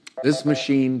This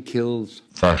machine kills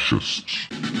fascists.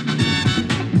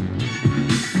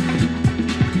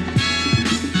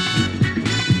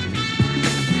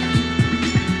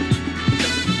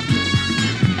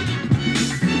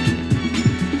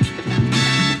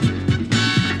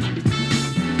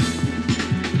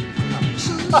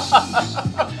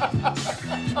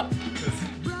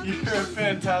 You're a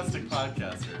fantastic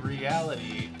podcaster.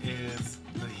 Reality is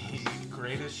the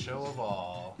greatest show of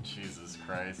all. Jesus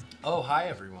Christ. Oh, hi,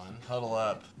 everyone. Huddle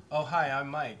up. Oh, hi, I'm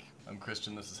Mike. I'm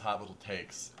Christian. This is Hot Little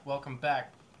Takes. Welcome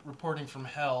back, reporting from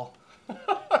hell.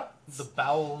 The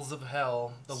bowels of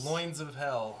hell. The loins of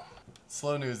hell.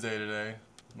 Slow news day today.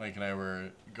 Mike and I were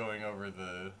going over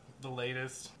The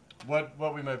latest.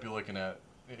 what we might be looking at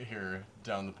here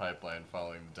down the pipeline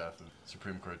following the death of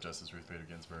Supreme Court Justice Ruth Bader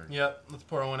Ginsburg. Yep, let's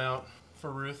pour one out for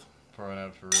Ruth. Pouring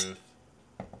out for Ruth.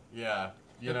 Yeah,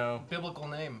 you know. Biblical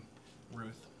name,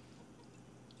 Ruth.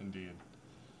 Indeed.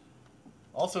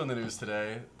 Also in the news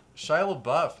today, Shia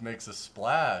LaBeouf makes a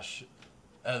splash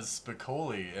as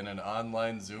Spicoli in an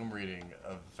online Zoom reading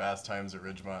of Fast Times at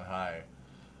Ridgemont High.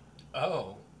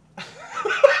 Oh.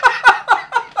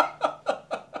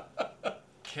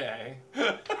 Okay.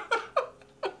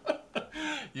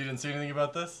 You didn't see anything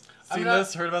about this? I'm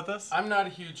not- Heard about this? I'm not a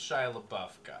huge Shia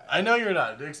LaBeouf guy. I know you're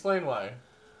not. Explain why.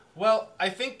 Well, I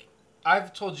think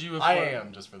I've told you before. I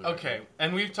am, just for the Okay, record.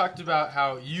 and we've talked about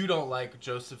how you don't like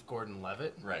Joseph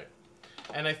Gordon-Levitt. Right.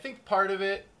 And I think part of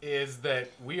it is that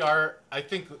we are,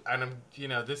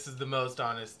 this is the most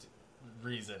honest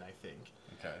reason, I think,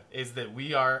 Okay. is that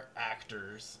we are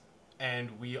actors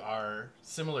and we are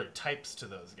similar types to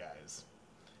those guys.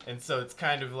 And so it's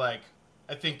kind of like,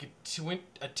 I think,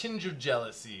 a tinge of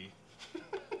jealousy.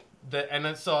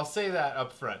 So I'll say that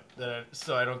up front,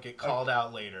 so I don't get called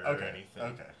out later or anything.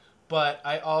 Okay. But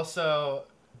I also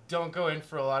don't go in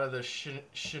for a lot of the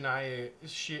shenanigans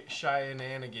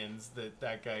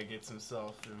that guy gets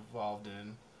himself involved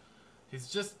in.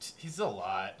 He's a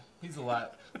lot.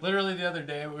 Literally the other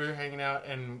day we were hanging out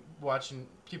and watching,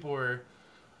 people were,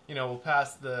 we'll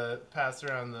pass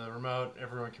around the remote,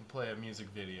 everyone can play a music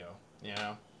video,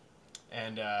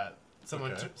 And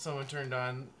someone turned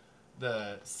on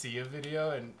the Sia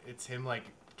video and it's him like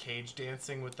cage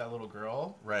dancing with that little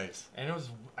girl. Right. And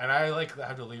I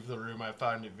had to leave the room. I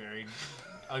found it very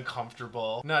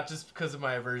uncomfortable. Not just because of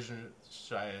my aversion to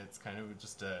Shia. It's kind of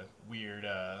just a weird,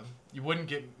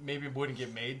 maybe it wouldn't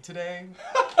get made today,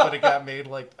 but it got made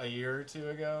like a year or two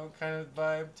ago kind of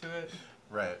vibe to it.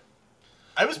 Right.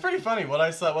 It was pretty funny what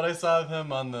I saw of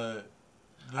him on the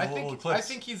little clips. I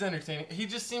think he's entertaining. He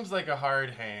just seems like a hard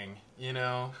hang,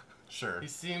 Sure. He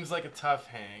seems like a tough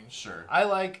hang. Sure.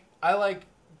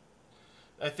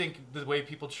 I think the way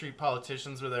people treat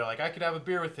politicians where they're like, I could have a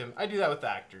beer with him. I do that with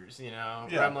actors, Yeah.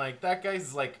 Where I'm like, that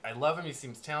guy's like, I love him. He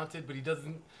seems talented, but he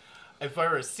doesn't. If I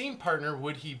were a scene partner,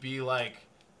 would he be like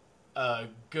a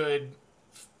good?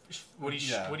 Would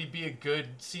he be a good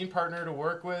scene partner to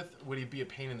work with? Would he be a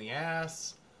pain in the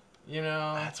ass?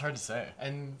 That's hard to say.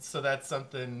 And so that's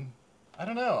something. I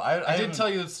don't know. I did tell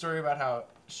you the story about how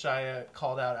Shia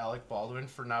called out Alec Baldwin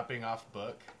for not being off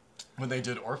book. When they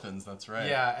did Orphans, that's right.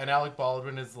 Yeah, and Alec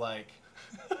Baldwin is like,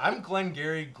 I'm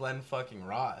Glenn fucking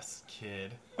Ross,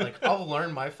 kid. Like, I'll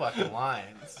learn my fucking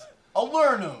lines. I'll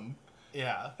learn them.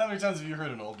 Yeah. How many times have you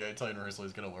heard an old guy tell you in rehearsal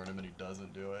he's gonna learn him and he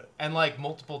doesn't do it? And like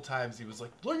multiple times he was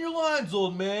like, learn your lines,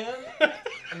 old man.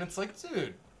 And it's like,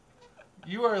 dude,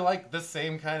 you are like the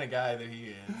same kind of guy that he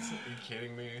is. Are you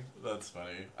kidding me? That's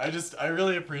funny. I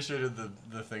really appreciated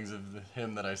the things of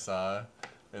him that I saw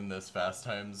in this Fast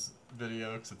Times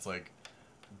video, because it's like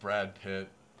Brad Pitt,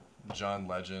 John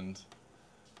Legend,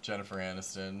 Jennifer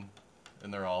Aniston,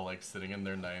 and they're all like sitting in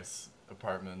their nice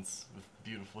apartments with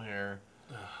beautiful hair.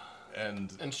 And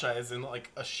Shia's in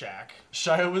like a shack.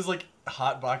 Shia was like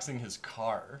hotboxing his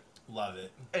car. Love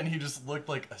it. And he just looked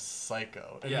like a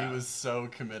psycho. And Yeah. he was so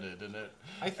committed in it.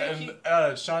 I think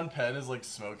Sean Penn is like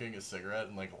smoking a cigarette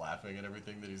and like laughing at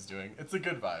everything that he's doing. It's a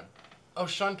good vibe. Oh,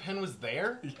 Sean Penn was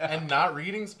there? Yeah. And not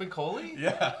reading Spicoli?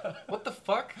 Yeah. What the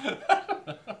fuck?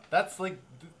 That's like,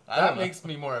 I don't that know. makes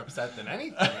me more upset than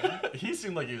anything. He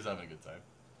seemed like he was having a good time.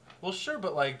 Well, sure,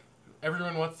 but like,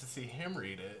 everyone wants to see him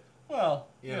read it. Well,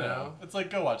 You know? It's like,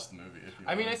 go watch the movie if you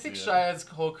I mean, wanna I think see it. Shia's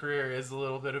whole career is a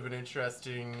little bit of an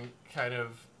interesting kind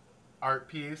of art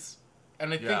piece.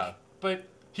 And I think, Yeah. but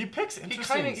He picks he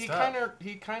interesting stuff.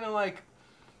 kind of like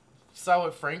saw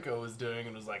what Franco was doing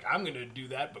and was like, I'm going to do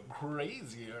that, but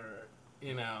crazier,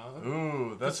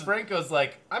 Ooh, Because that's... Franco's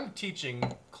like, I'm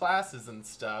teaching classes and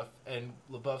stuff, and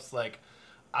LaBeouf's like,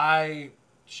 I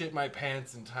shit my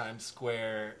pants in Times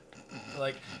Square.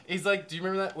 Like, he's like, do you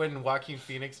remember that when Joaquin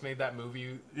Phoenix made that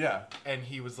movie? Yeah. And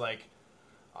he was like,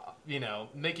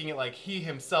 making it like he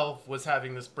himself was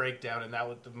having this breakdown, and that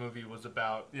what the movie was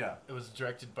about. Yeah. It was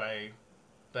directed by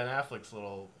Ben Affleck's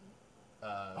little.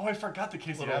 I forgot the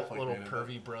Casey Affleck little made it.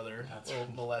 pervy brother, little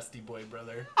molesty boy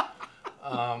brother.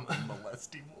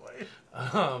 Molesty boy.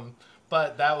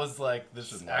 But that was like this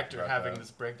Shouldn't laugh actor about having that.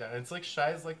 this breakdown. And it's like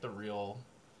Shy's like the real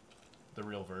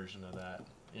version of that.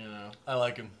 You know. I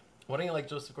like him. Why don't you like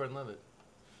Joseph Gordon-Levitt?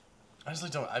 I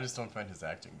just don't find his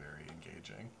acting very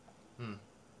engaging.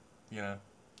 You know.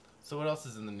 So what else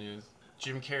is in the news?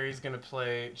 Jim Carrey's gonna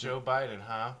play Joe Biden,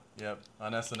 huh? Yep.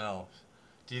 On SNL.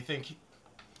 Do you think?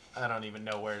 I don't even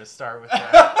know where to start with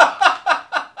that.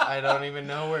 I don't even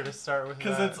know where to start with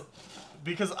that.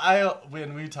 Because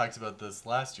when we talked about this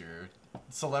last year,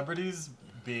 celebrities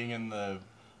being in the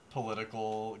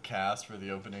political cast for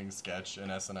the opening sketch in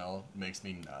SNL makes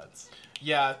me nuts.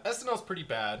 Yeah, SNL's pretty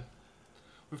bad.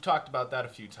 We've talked about that a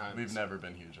few times. We've never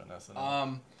been huge on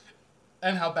SNL.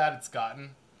 And how bad it's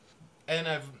gotten. And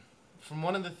from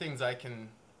one of the things I can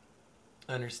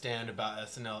understand about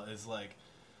SNL is like,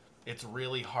 it's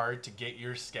really hard to get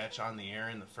your sketch on the air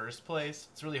in the first place.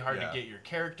 It's really hard to get your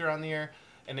character on the air,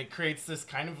 and it creates this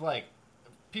kind of like,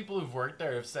 people who've worked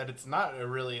there have said it's not a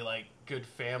really like good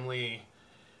family,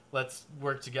 let's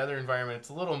work together environment. It's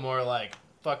a little more like,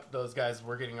 fuck those guys,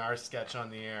 we're getting our sketch on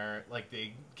the air. Like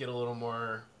they get a little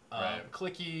more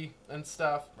cliquey and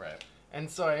stuff. Right. And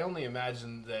so I only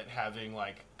imagine that having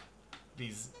like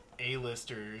these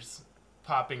A-listers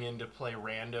popping in to play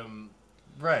random,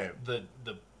 the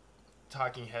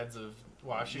talking heads of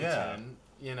Washington,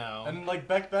 you know. And like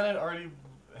Beck Bennett already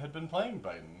had been playing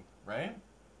Biden, right?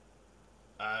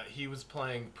 He was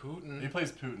playing Putin. He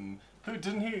plays Putin.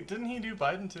 Didn't he do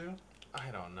Biden too?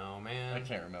 I don't know, man. I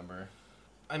can't remember.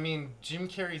 I mean, Jim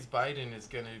Carrey's Biden is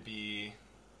gonna be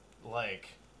like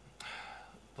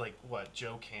what,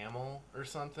 Joe Camel or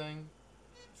something?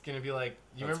 It's gonna be like,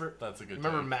 that's a good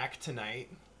remember take. Mac Tonight?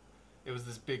 It was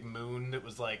this big moon that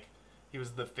was like, he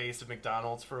was the face of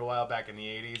McDonald's for a while back in the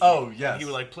 80s. Oh, yes. He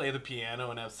would like play the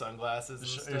piano and have sunglasses and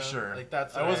stuff. Sure. Like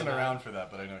that's I wasn't around for that,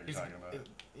 but I know what you're talking about.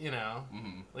 You know,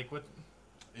 like what?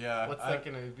 Yeah. What's that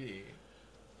gonna be?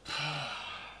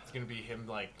 It's gonna be him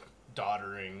like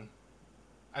doddering.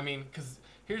 I mean, because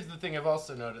here's the thing I've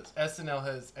also noticed: SNL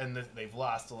has, and they've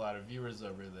lost a lot of viewers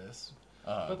over this,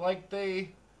 but like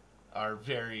they are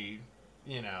very,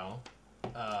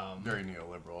 very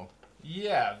neoliberal.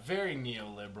 Yeah, very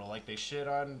neoliberal. Like they shit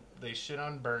on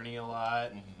Bernie a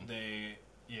lot. They,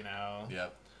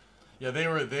 Yep. Yeah, they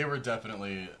were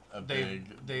definitely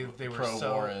big they were pro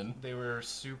Warren. They were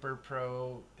super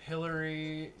pro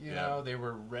Hillary. You know, they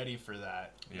were ready for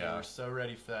that. Yeah. They were so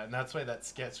ready for that, and that's why that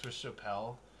sketch with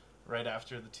Chappelle, right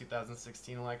after the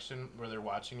 2016 election, where they're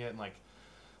watching it and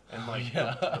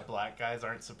the black guys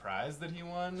aren't surprised that he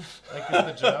won. Like, is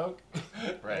the joke.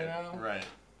 Right. You know? Right.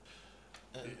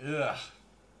 Yeah.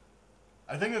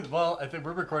 I think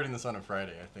we're recording this on a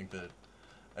Friday. I think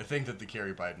that the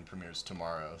Carrie Biden premieres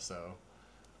tomorrow, so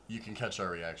you can catch our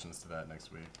reactions to that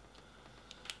next week.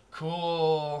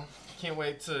 Cool. Can't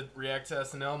wait to react to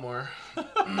SNL more.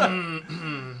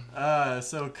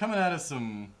 So coming out of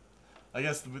some, I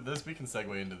guess we can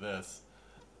segue into this.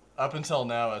 Up until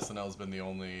now, SNL's been the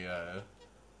only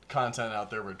content out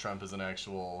there where Trump is an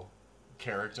actual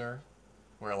character,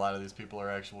 where a lot of these people are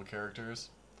actual characters.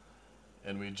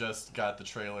 And we just got the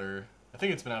trailer. I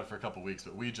think it's been out for a couple weeks,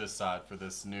 but we just saw it for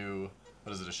this new,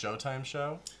 what is it, a Showtime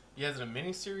show? Yeah, is it a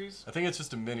miniseries? I think it's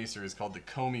just a miniseries called The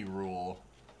Comey Rule,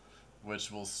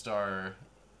 which will star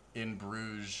In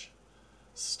Bruges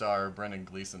star Brendan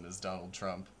Gleeson as Donald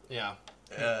Trump. Yeah.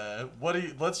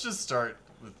 Let's just start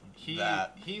with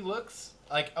that. He looks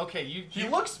like, okay, he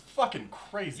looks fucking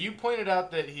crazy. You pointed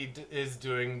out that he is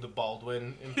doing the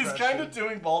Baldwin impression. He's kind of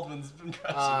doing Baldwin's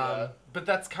impression, yeah. But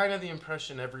that's kind of the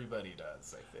impression everybody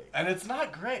does, I think. And it's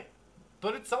not great.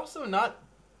 But it's also not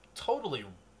totally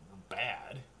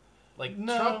bad. Like,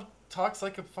 no. Trump talks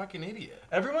like a fucking idiot.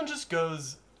 Everyone just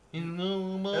goes...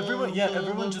 Everyone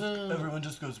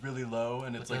just goes really low,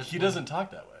 and it's like, he doesn't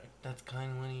talk that way. That's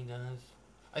kind of what he does.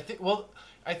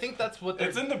 I think that's what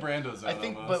it's in the Brando zone. I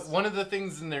think, almost. But one of the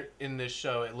things in this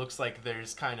show, it looks like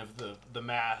there's kind of the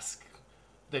mask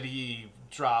that he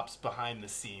drops behind the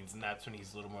scenes, and that's when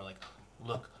he's a little more like,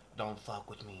 look, don't fuck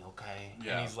with me, okay?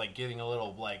 Yeah. And he's like getting a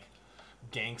little like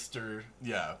gangster.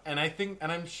 Yeah. And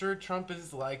I'm sure Trump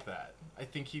is like that. I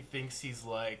think he thinks he's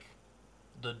like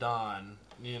the Don,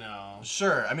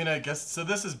 Sure. I mean, I guess so.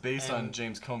 This is based on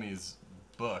James Comey's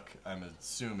book, I'm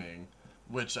assuming,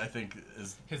 which I think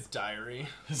is His diary.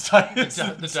 his diary.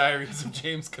 The diaries of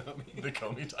James Comey. The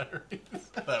Comey diaries.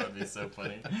 That would be so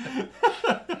funny.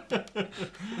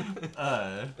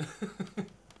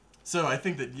 So I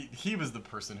think that he was the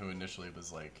person who initially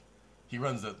was like, he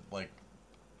runs it like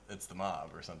it's the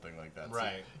mob or something like that.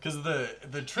 Right. Because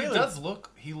the trailer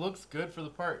He looks good for the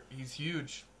part. He's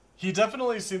huge. He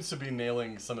definitely seems to be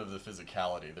nailing some of the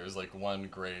physicality. There's like one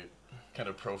great kind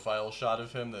of profile shot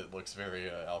of him that looks very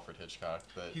Alfred Hitchcock.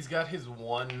 He's got his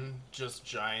one just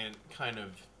giant kind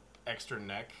of extra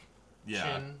neck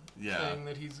chin thing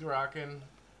that he's rocking.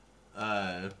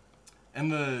 And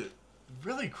the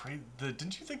really crazy.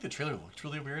 Didn't you think the trailer looked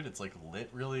really weird? It's like lit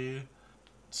really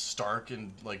stark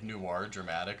and like noir,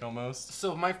 dramatic almost.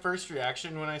 So my first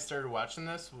reaction when I started watching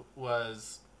this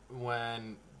was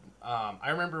when I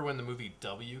remember when the movie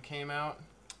W came out.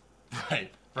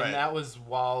 Right. And that was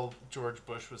while George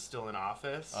Bush was still in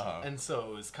office. Uh-huh. And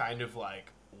so it was kind of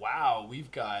like, wow, we've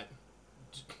got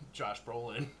Josh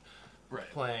Brolin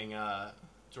playing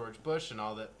George Bush and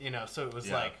all that, so it was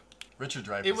like Richard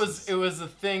Dreyfuss. It was a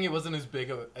thing. It wasn't as big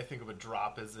of a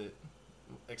drop as it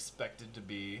expected to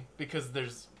be, because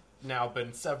there's now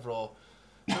been several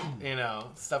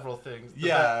things.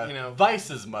 Vice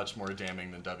is much more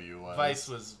damning than W was. Vice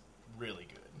was really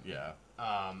good. Yeah.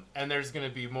 And there's going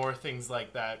to be more things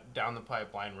like that down the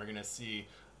pipeline. We're going to see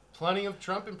plenty of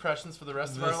Trump impressions for the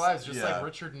rest of our lives, just like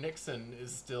Richard Nixon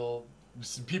is still...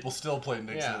 People still play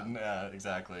Nixon. Yeah,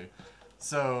 exactly.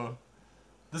 So,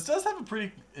 this does have a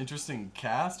pretty interesting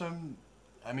cast.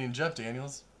 I mean, Jeff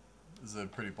Daniels is a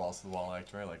pretty balls-to-the-wall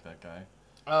actor. I like that guy.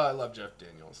 Oh, I love Jeff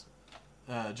Daniels.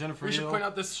 Jennifer We should point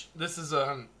out this is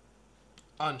on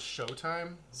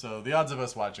Showtime. So the odds of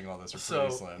us watching all this are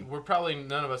pretty slim. We're probably,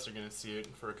 none of us are going to see it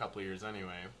for a couple of years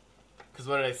anyway. Because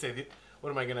what did I say?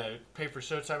 What am I going to pay for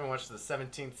Showtime and watch the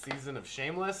 17th season of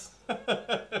Shameless?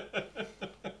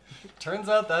 Turns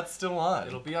out that's still on.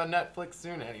 It'll be on Netflix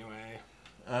soon anyway.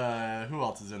 Who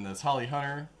else is in this? Holly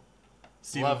Hunter.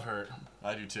 Love her.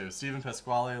 I do too. Stephen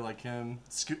Pasquale, like him.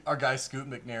 Our guy Scoot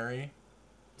McNairy.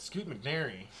 Scoot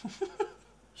McNairy?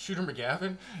 Shooter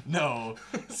McGavin? No.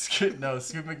 Scoot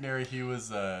McNairy, he was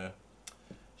the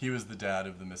dad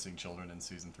of the missing children in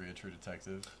season 3 of True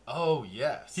Detective. Oh,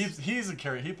 yes. He's a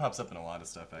character. He pops up in a lot of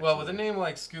stuff, actually. Well, with a name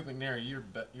like Scoot McNairy,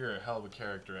 you're a hell of a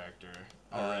character actor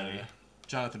already.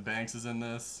 Jonathan Banks is in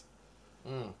this.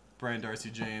 Brian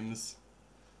Darcy James.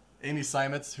 Amy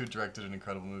Seimetz, who directed an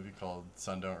incredible movie called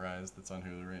Sun Don't Rise that's on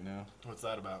Hulu right now. What's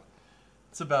that about?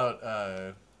 It's about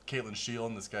Caitlin Sheil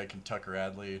and this guy, Tucker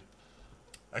Adley.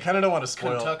 I kind of don't want to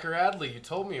spoil... Tucker Adley, you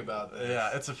told me about this. Yeah,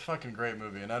 it's a fucking great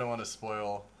movie, and I don't want to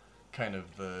spoil kind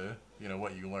of the,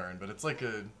 what you learn, but it's like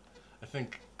I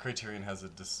think Criterion has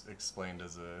it explained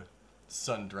as a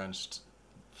sun-drenched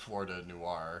Florida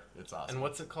noir. It's awesome. And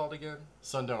what's it called again?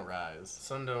 Sun Don't Rise.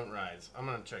 Sun Don't Rise. I'm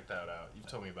going to check that out. You've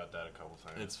told me about that a couple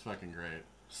times. It's fucking great.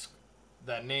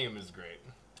 That name is great.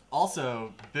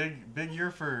 Also, big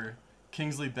year for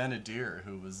Kingsley Ben-Adir,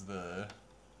 who was the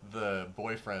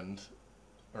boyfriend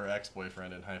or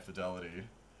ex-boyfriend in High Fidelity.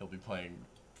 He'll be playing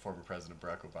former President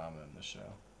Barack Obama in this show.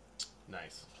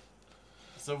 Nice.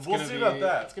 So we'll see about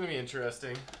that. It's going to be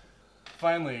interesting.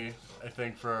 Finally, I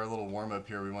think for our little warm-up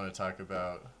here, we want to talk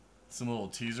about some little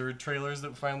teaser trailers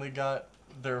that finally got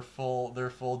their full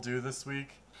due this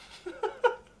week.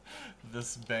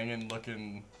 This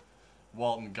bangin'-looking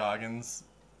Walton Goggins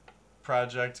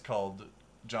project called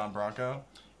John Bronco.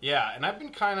 Yeah, and I've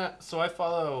been I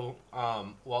follow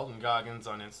Walton Goggins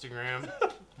on Instagram.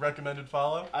 Recommended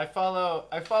follow? I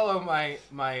follow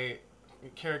my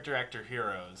character actor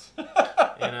heroes,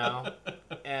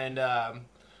 and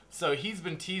so he's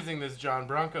been teasing this John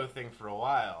Bronco thing for a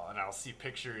while, and I'll see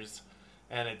pictures,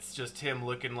 and it's just him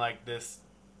looking like this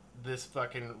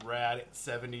fucking rad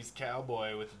 70s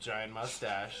cowboy with a giant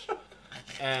mustache,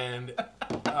 and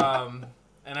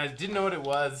I didn't know what it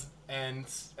was. And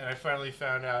I finally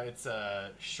found out it's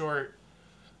a short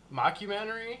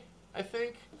mockumentary, I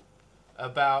think,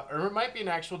 or it might be an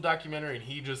actual documentary, and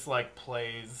he just like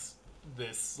plays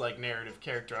this like narrative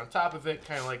character on top of it,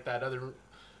 kind of like that other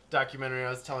documentary I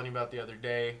was telling you about the other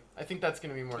day. I think that's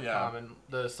going to be more common,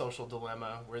 The Social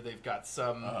Dilemma, where they've got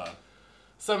some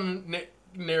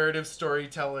narrative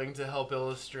storytelling to help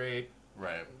illustrate,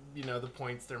 the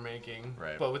points they're making.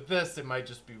 Right. But with this, it might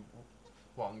just be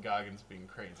Walton Goggins being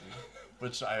crazy,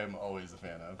 which I am always a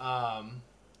fan of.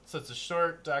 So it's a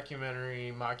short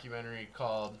mockumentary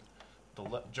called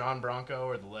John Bronco,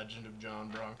 or The Legend of John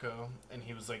Bronco, and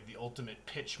he was like the ultimate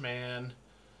pitchman,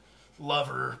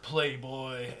 lover,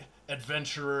 playboy,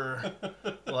 adventurer,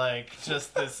 like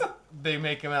just this. They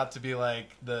make him out to be like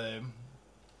the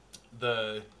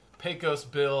the Pecos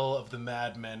Bill of the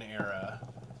Mad Men era.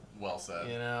 Well said.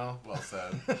 You know? Well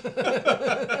said.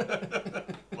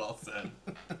 Well said.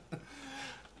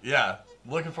 Yeah,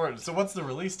 looking forward. So what's the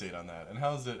release date on that? And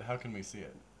how can we see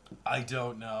it? I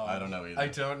don't know. I don't know either. I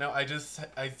don't know. I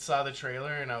saw the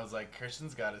trailer and I was like,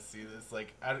 Christian's got to see this.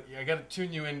 Like, I got to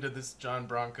tune you into this John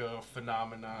Bronco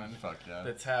phenomenon. Fuck yeah.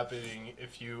 That's happening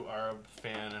if you are a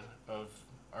fan of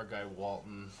our guy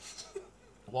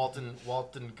Walter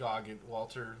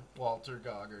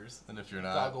Goggers. And if you're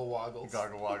not, Goggle Woggles.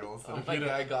 And Oh, my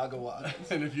guy Goggle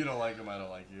Woggles. And if you don't like him, I don't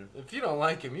like you. If you don't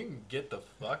like him, you can get the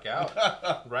fuck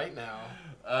out right now.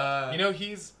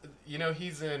 He's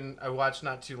in. I watched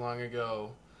not too long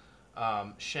ago,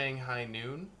 Shanghai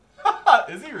Noon.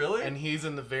 Is he really? And he's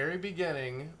in the very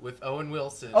beginning with Owen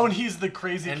Wilson. Oh, and he's the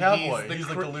crazy cowboy. He's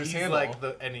like the loose handle.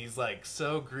 And he's like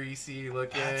so greasy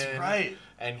looking. That's right.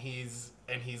 And he's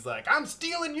like, I'm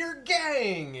stealing your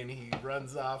gang, and he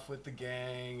runs off with the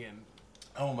gang, and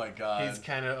oh my god, he's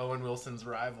kind of Owen Wilson's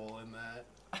rival in that.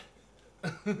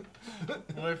 One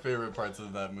of my favorite parts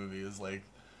of that movie is like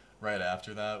right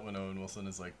after that when Owen Wilson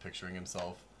is like picturing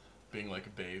himself being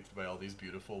like bathed by all these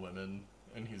beautiful women,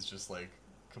 and he's just like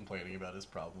complaining about his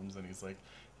problems, and he's like,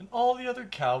 and all the other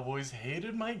cowboys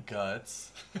hated my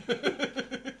guts.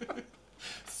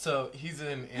 So he's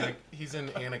in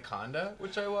Anaconda,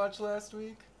 which I watched last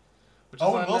week.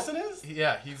 Owen Wilson is?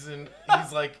 Yeah, he's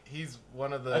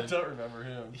one of the. I don't remember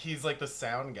him. He's like the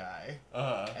sound guy,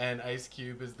 and Ice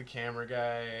Cube is the camera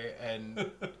guy, and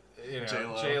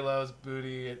J-Lo's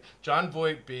booty. John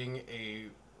Voight being a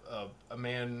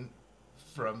man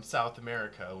from South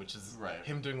America, which is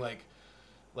him doing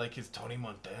like his Tony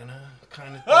Montana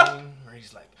kind of thing, where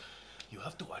he's like, you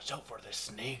have to watch out for the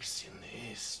snakes in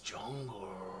this jungle,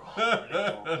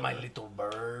 my little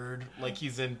bird. Like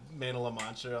he's in Man of La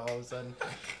Mancha all of a sudden.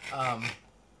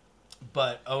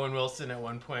 But Owen Wilson at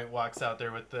one point walks out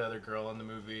there with the other girl in the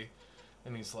movie,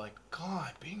 and he's like,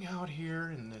 God, being out here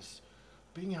in this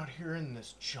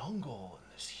jungle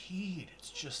and this heat, it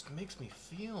just makes me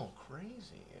feel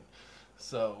crazy. And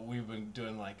so we've been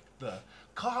doing like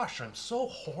gosh, I'm so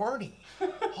horny.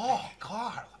 Oh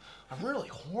God, I'm really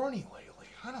horny lately.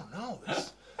 I don't know.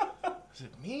 Is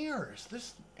it me or is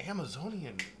this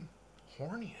Amazonian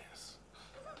horniness?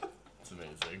 It's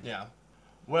amazing. Yeah.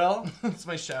 Well, it's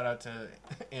my shout out to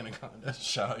Anaconda.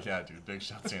 Yeah, dude, big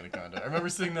shout to Anaconda. I remember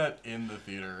seeing that in the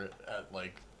theater at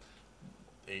like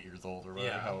 8 years old or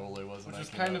whatever, how old I was. Which was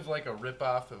kind of like a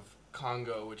ripoff of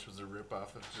Congo, which was a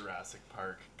ripoff of Jurassic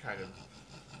Park, kind of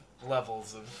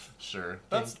levels of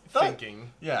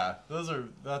thinking. Yeah,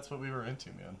 that's what we were into,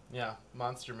 man. Yeah,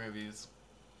 monster movies.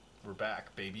 We're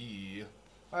back, baby.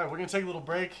 All right, we're gonna take a little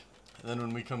break, and then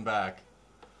when we come back,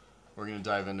 we're gonna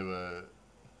dive into a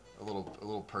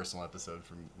little personal episode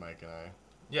from Mike and I.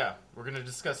 Yeah, we're gonna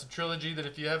discuss a trilogy that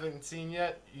if you haven't seen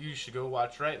yet, you should go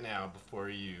watch right now before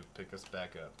you pick us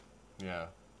back up. Yeah,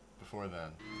 before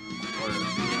then.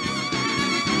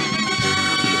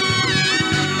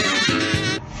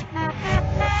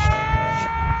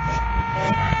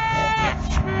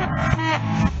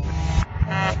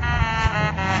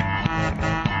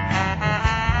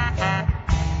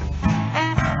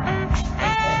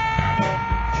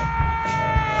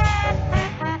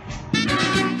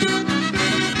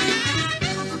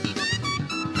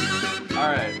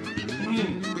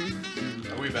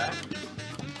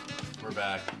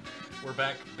 We're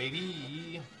back,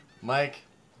 baby. Mike,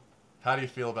 how do you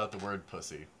feel about the word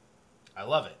pussy? I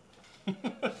love it.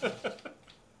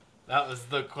 That was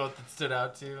the quote that stood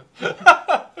out to you.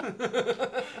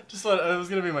 Just thought it was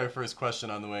gonna be my first question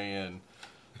on the way in.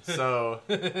 So,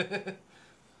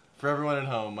 for everyone at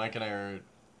home, Mike and I are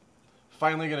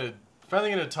finally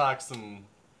gonna talk some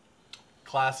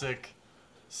classic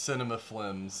cinema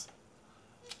flims,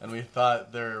 and we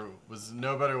thought there was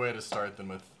no better way to start than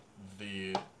with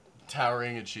the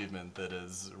towering achievement that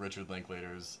is Richard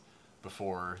Linklater's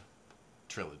Before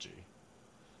trilogy.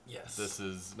 Yes. This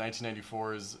is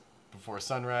 1994's Before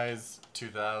Sunrise,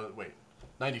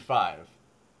 95.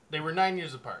 They were 9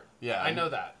 years apart. Yeah. I know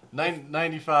that.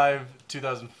 95,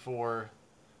 2004,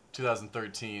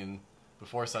 2013,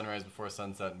 Before Sunrise, Before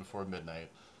Sunset, and Before Midnight,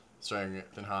 starring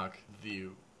Ethan Hawke, the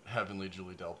heavenly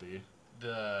Julie Delpy.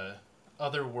 The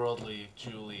otherworldly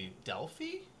Julie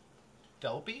Delpy?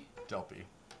 Delpy? Delpy.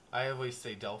 I always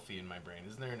say Delphi in my brain.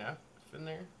 Isn't there an F in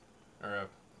there? Or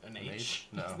an H?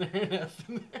 No. Is there an F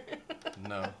in there?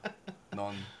 No.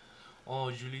 None.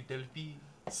 Oh, Julie Delpy.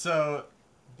 So,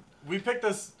 we picked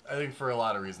this, I think, for a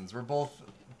lot of reasons. We're both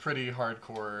pretty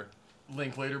hardcore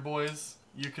Linklater boys,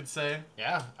 you could say.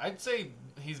 Yeah, I'd say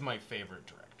he's my favorite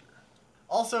director.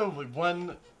 Also,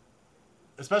 one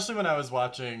especially when I was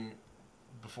watching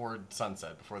before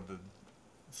Sunset, before the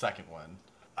second one,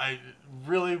 I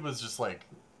really was just like,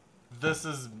 this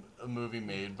is a movie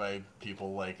made by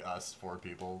people like us, for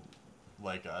people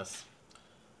like us.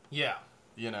 Yeah.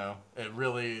 You know, it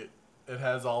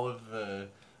has all of the...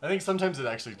 I think sometimes it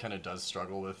actually kind of does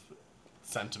struggle with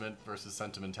sentiment versus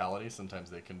sentimentality. Sometimes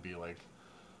they can be, like,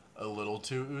 a little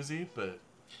too oozy, but...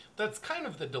 That's kind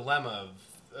of the dilemma of,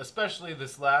 especially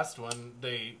this last one,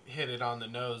 they hit it on the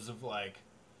nose of, like,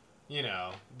 you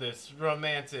know, this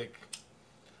romantic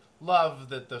love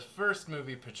that the first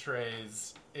movie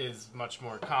portrays is much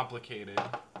more complicated,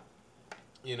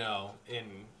 you know, in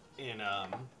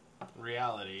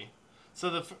reality.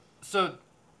 So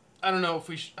I don't know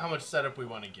if how much setup we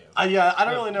want to give. Yeah, I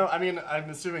don't really know. I mean, I'm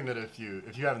assuming that if you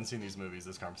haven't seen these movies,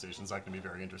 this conversation's not going to be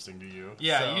very interesting to you.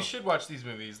 Yeah, so. You should watch these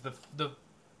movies.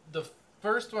 The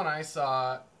first one I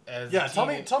saw as tell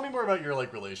me more about your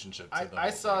like relationship to them. I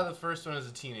saw the first one as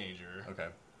a teenager. Okay.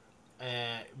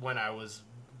 And when I was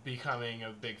becoming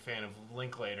a big fan of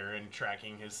Linklater and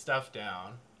tracking his stuff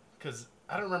down, because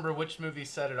I don't remember which movie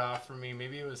set it off for me.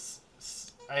 Maybe it was...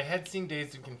 I had seen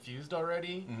Dazed and Confused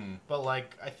already, but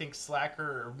like I think Slacker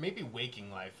or maybe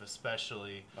Waking Life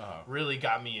especially really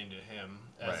got me into him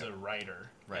as a writer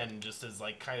and just as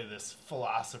like kind of this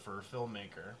philosopher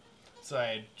filmmaker. So I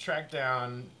had tracked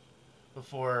down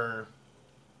Before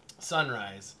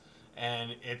Sunrise,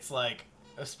 and it's like,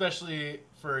 especially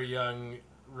for a young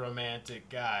romantic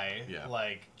guy,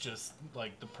 like just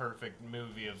like the perfect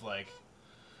movie of like.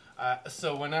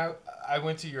 So when I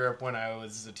went to Europe when I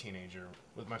was a teenager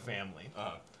with my family,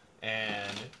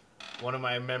 and one of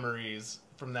my memories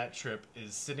from that trip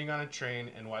is sitting on a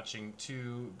train and watching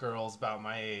two girls about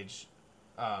my age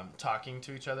talking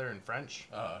to each other in French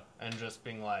and just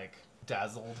being like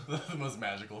dazzled. The most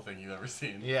magical thing you've ever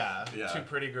seen. Yeah, two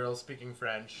pretty girls speaking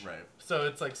French. Right. So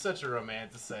it's like such a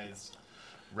romanticized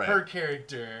her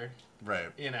character. Right.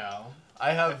 You know.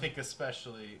 I think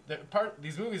especially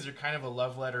these movies are kind of a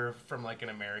love letter from like an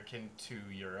American to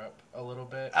Europe a little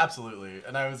bit. Absolutely,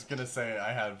 and I was gonna say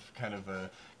I have kind of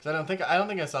a because I don't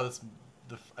think I saw this.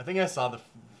 I think I saw the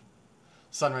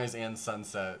Sunrise and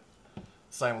Sunset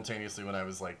simultaneously when I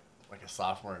was like a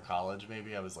sophomore in college.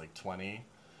 Maybe I was like 20,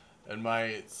 and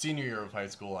my senior year of high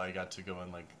school I got to go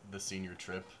on like the senior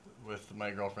trip with my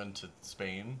girlfriend to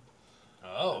Spain.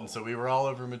 Oh. And so we were all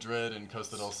over Madrid and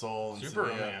Costa del Sol. And super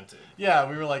Sevilla. romantic. Yeah,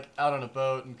 we were like out on a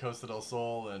boat in Costa del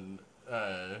Sol and...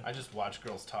 I just watch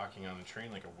girls talking on the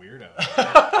train like a weirdo.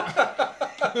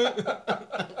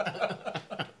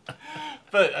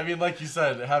 But, I mean, like you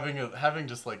said, having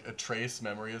just like a trace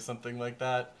memory of something like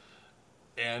that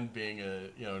and being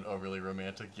an overly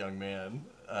romantic young man,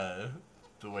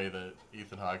 the way that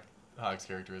Ethan Hawke's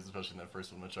character is, especially in that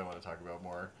first one, which I want to talk about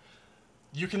more...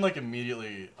 You can, like,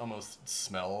 immediately almost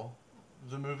smell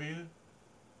the movie.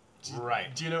 Right.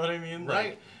 Do you know what I mean? Right.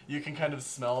 Like, you can kind of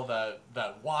smell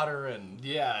that water and...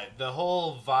 Yeah, the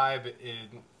whole vibe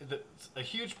a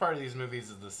huge part of these movies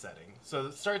is the setting. So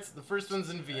the first one's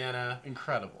in Vienna.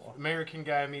 Incredible. American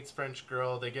guy meets French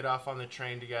girl. They get off on the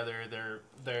train together.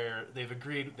 They've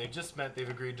agreed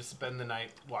to spend the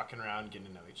night walking around, getting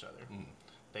to know each other.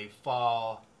 They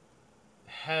fall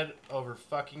head over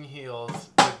fucking heels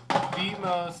with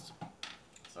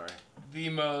the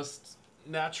most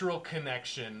natural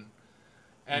connection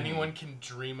anyone can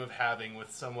dream of having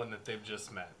with someone that they've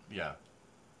just met. Yeah.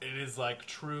 It is like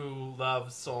true love,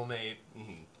 soulmate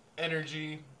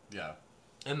energy. Yeah.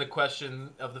 And the question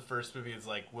of the first movie is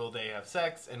like, will they have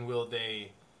sex and will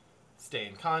they stay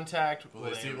in contact?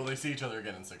 Will they see each other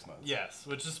again in 6 months? Yes,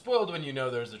 which is spoiled when you know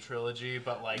there's a trilogy,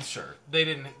 but like sure. They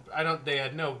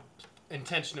had no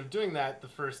intention of doing that the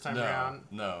first time around.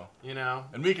 No. You know?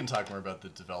 And we can talk more about the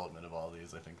development of all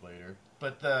these, I think, later.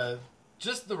 But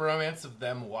just the romance of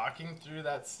them walking through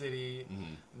that city,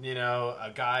 you know, a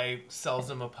guy sells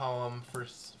them a poem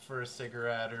for a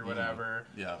cigarette or whatever.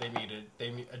 Yeah. They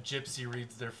meet a gypsy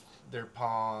reads their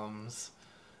poems.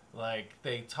 Like,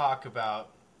 they talk about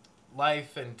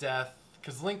life and death.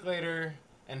 Because Linklater,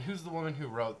 and who's the woman who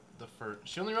wrote the first...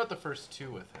 She only wrote the first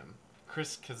two with him.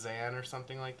 Chris Kazan or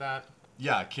something like that.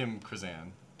 Yeah, Kim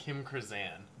Kazan.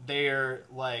 They're,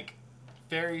 like,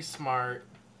 very smart.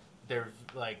 They're,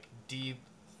 like, deep.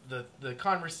 The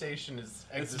conversation is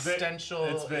existential.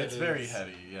 It's very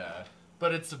heady, yeah.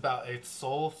 But it's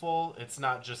soulful. It's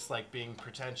not just, like, being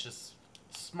pretentious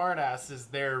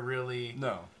smartasses. They're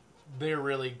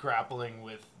really grappling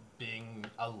with being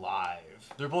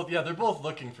alive. They're both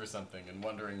looking for something and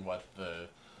wondering what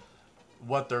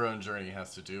what their own journey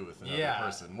has to do with another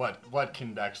person. What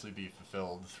can actually be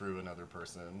fulfilled through another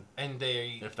person. And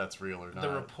if that's real or not. The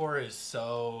rapport is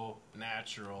so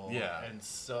natural. Yeah. And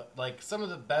so, like, some of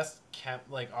the best,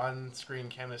 on-screen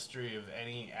chemistry of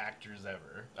any actors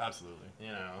ever. Absolutely.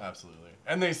 You know? Absolutely.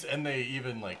 And they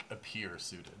even, like, appear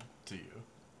suited to you.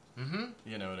 Mm-hmm.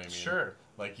 You know what I mean? Sure.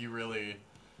 Like, you really...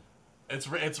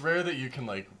 It's rare that you can,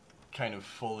 like, kind of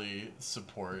fully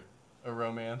support a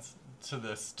romance to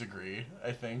this degree,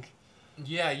 I think.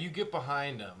 Yeah, you get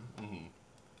behind them. Mm-hmm.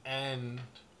 And,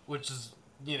 which is,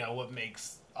 what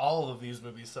makes all of these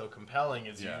movies so compelling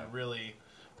is you're really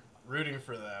rooting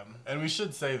for them. And we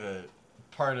should say that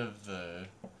part of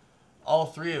all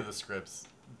three of the scripts,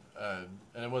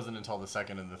 and it wasn't until the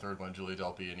second and the third one, Julie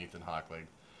Delpy and Ethan Hawke, like,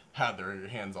 had their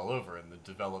hands all over in the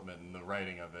development and the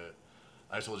writing of it.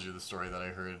 I told you the story that I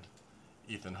heard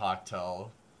Ethan Hawke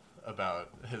tell about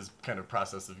his kind of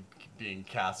process of being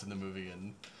cast in the movie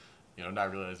and,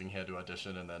 not realizing he had to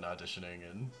audition and then auditioning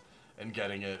and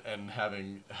getting it and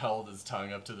having held his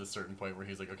tongue up to this certain point where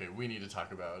he's like, okay, we need to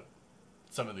talk about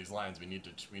some of these lines. We need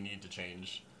to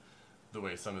change the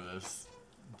way some of this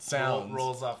sounds.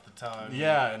 Rolls off the tongue.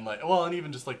 Yeah, and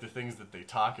even just like the things that they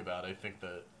talk about. I think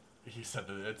that he said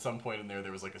that at some point in there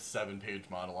was like a 7-page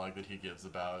monologue that he gives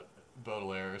about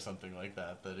Baudelaire or something like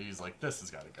that he's like, this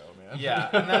has got to go, man. Yeah,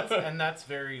 and that's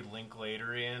very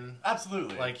Linklaterian.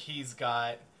 Absolutely. Like, he's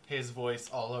got his voice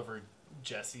all over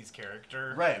Jesse's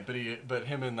character. Right, but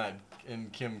him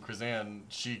and Kim Krazan,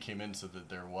 she came into that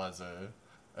there was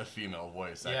a female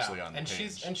voice actually on the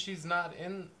page. She's not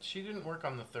in. She didn't work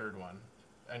on the third one.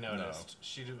 I noticed. No.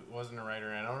 She wasn't a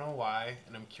writer, and I don't know why,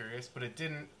 and I'm curious, but it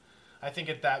didn't. I think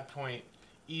at that point,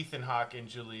 Ethan Hawke and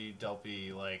Julie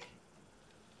Delpy, like,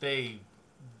 they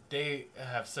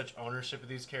have such ownership of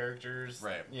these characters,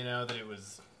 right? That it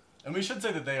was. And we should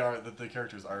say that the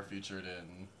characters are featured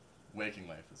in Waking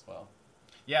Life as well.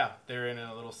 Yeah, they're in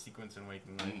a little sequence in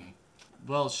Waking Life.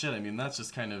 Well, shit. I mean, that's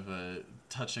just kind of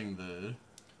touching the.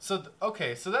 So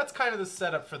that's kind of the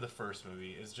setup for the first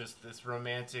movie. Is just this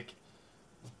romantic,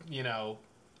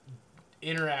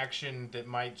 interaction that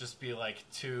might just be like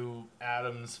two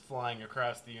atoms flying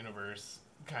across the universe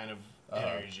kind of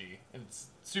energy. And it's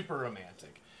super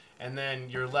romantic. And then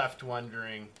you're left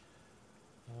wondering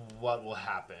what will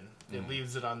happen. It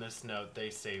leaves it on this note. They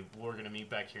say, we're going to meet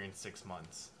back here in 6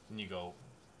 months. And you go,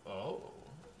 oh.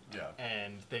 Yeah.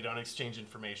 And they don't exchange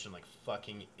information like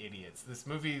fucking idiots. This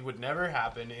movie would never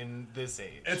happen in this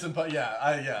age. It's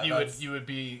you'd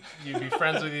be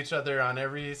friends with each other on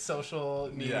every social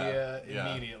media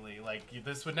immediately. Like,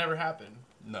 this would never happen.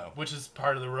 No. Which is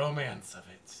part of the romance of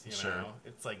it. Sure.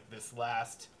 It's like this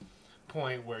last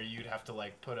point where you'd have to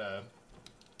like put a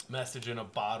message in a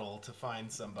bottle to find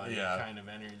somebody kind of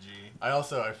energy. I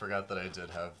forgot that I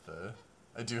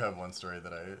do have one story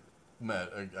that I met.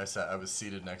 I was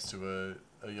seated next to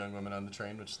a young woman on the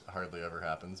train, which hardly ever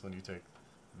happens when you take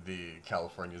the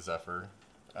California Zephyr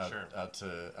out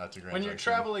to Grand Junction. When you're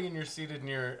traveling and you're seated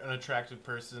near an attractive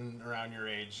person around your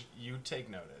age, you take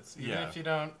notice.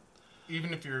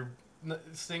 Even if you're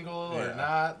single or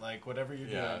not, like whatever you're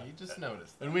doing, you just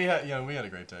notice. And we had a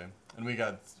great day, and we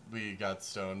got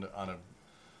stoned on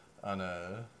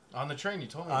the train. You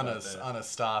told me about that. On a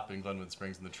stop in Glenwood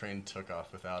Springs, and the train took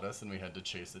off without us, and we had to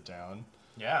chase it down.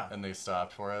 Yeah. And they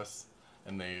stopped for us,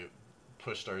 and they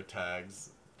pushed our tags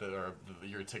that are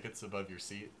your tickets above your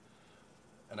seat.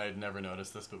 And I had never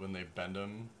noticed this, but when they bend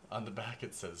them on the back,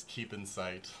 it says "Keep in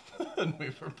sight," and we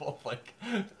were both like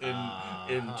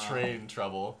in train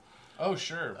trouble. Oh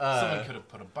sure, someone could have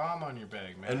put a bomb on your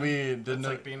bag, man. And we didn't. It's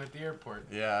like being at the airport.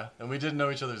 Yeah, and we didn't know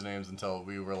each other's names until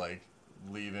we were like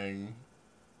leaving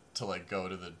to like go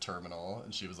to the terminal,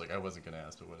 and she was like, "I wasn't gonna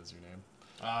ask, but what is your name?"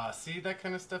 See, that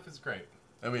kind of stuff is great.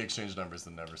 And we exchanged numbers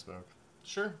and never spoke.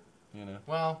 Sure.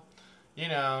 Well,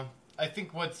 I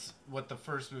think what the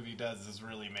first movie does is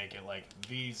really make it like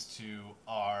these two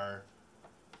are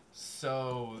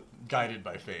so guided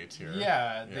by fate here.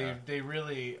 Yeah, they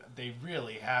really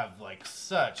have like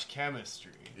such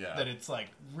chemistry that it's like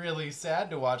really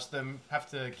sad to watch them have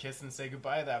to kiss and say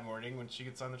goodbye that morning when she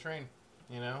gets on the train.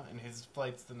 And his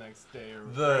flight's the next day or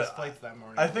his flight's that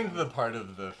morning. I think the part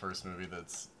of the first movie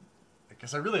that's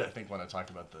because I think want to talk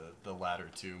about the latter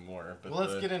two more. But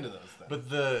let's get into those then. But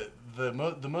the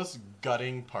most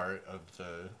gutting part of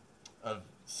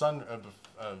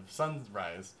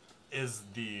Sunrise is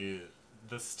the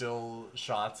still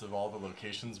shots of all the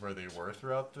locations where they were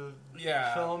throughout the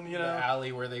film. The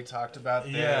alley where they talked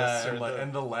about this.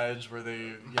 And the ledge where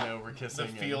they were kissing.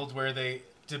 The field where they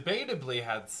debatably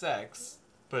had sex.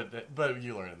 But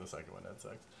you learn in the second one had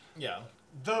sex. Yeah.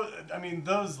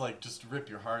 those like just rip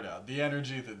your heart out. The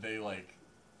energy that they like,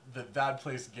 that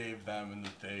place gave them and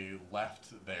that they left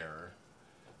there,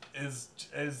 is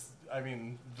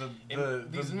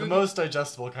the most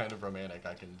digestible kind of romantic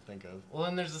I can think of. Well,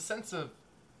 and there's a sense of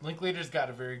Linklater's got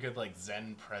a very good like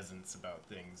Zen presence about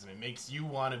things, and it makes you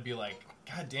want to be like,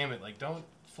 God damn it, like don't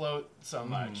float so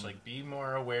much, like be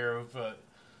more aware of,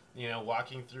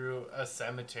 walking through a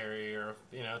cemetery, or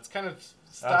it's kind of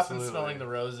stop and smelling the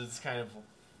roses kind of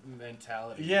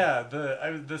mentality. Yeah, the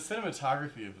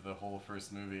cinematography of the whole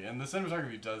first movie, and the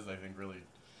cinematography does, I think, really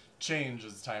change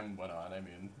as time went on. I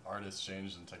mean, artists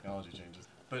changed and technology changes,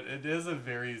 but it is a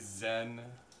very zen,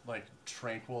 like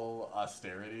tranquil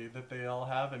austerity that they all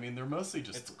have. I mean, they're mostly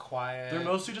just, it's quiet. They're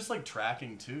mostly just like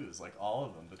tracking twos, like all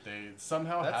of them, but they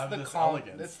somehow have this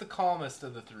elegance. That's the calmest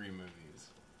of the three movies,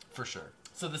 for sure.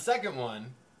 So the second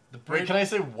one, Wait, can I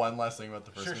say one last thing about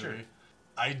the first movie? Sure.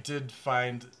 I did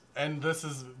find, and this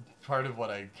is part of what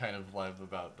I kind of love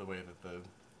about the way that the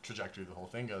trajectory of the whole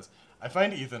thing goes, I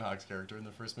find Ethan Hawke's character in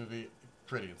the first movie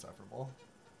pretty insufferable.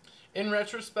 In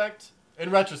retrospect,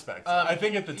 I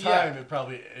think at the time it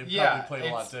probably played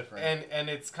a lot different. And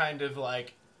it's kind of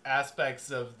like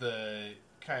aspects of the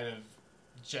kind of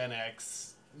Gen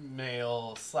X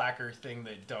male slacker thing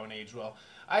that don't age well.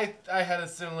 I had a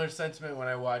similar sentiment when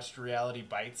I watched Reality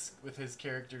Bites with his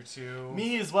character too.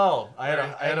 Me as well. I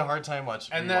had a hard time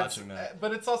watching that.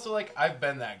 But it's also like I've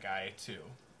been that guy too.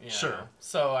 Sure.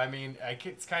 So I mean,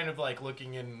 it's kind of like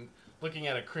looking at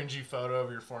a cringy photo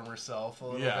of your former self a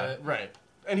little bit. Yeah, right.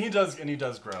 And he does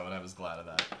grow, and I was glad of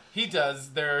that. He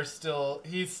does.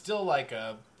 He's still like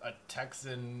a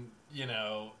Texan,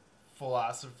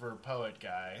 philosopher poet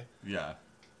guy. Yeah.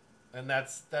 And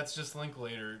that's just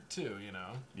Linklater too,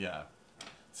 Yeah.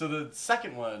 So the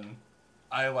second one,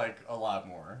 I like a lot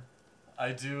more.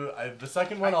 The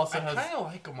second one also has. I kind of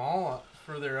like them all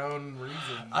for their own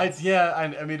reasons. I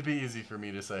mean, it'd be easy for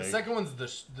me to say.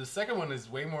 The second one is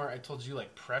way more. I told you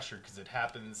like pressure because it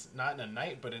happens not in a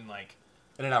night, but in like.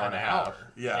 In an hour and a half.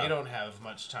 Yeah. They don't have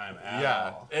much time at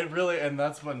all. Yeah. It really, and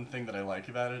that's one thing that I like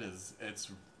about it is it's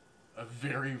a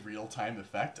very real time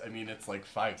effect. I mean, it's like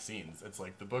 5 scenes. It's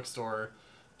like the bookstore,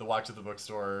 the walk to the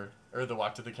bookstore, or the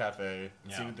walk to the cafe,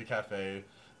 scene at the cafe,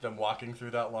 them walking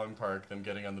through that long park, them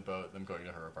getting on the boat, them going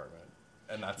to her apartment,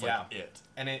 and that's like it.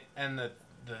 And the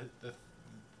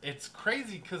it's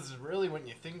crazy because really when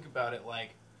you think about it,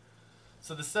 like,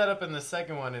 so the setup in the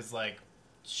second one is like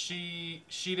she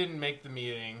didn't make the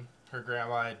meeting. Her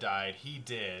grandma had died. He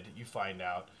did. You find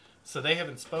out. So they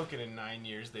haven't spoken in 9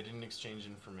 years. They didn't exchange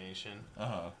information.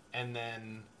 And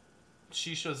then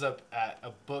she shows up at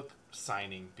a book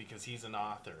signing because he's an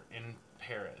author in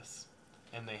Paris.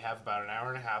 And they have about an hour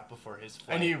and a half before his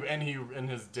flight. And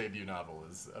his debut novel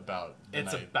is about the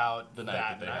night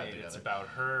that they had together. It's about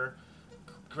her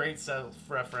great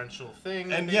self-referential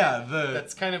thing. And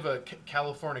that's kind of a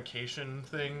Californication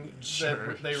thing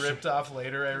that they ripped off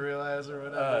later, I realize, or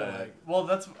whatever. Well,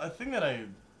 that's a thing that I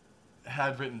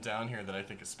had written down here that I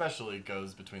think especially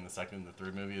goes between the second and the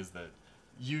third movie is that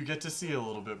you get to see a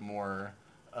little bit more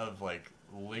of like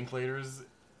Linklater's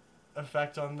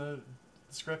effect on the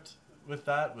script with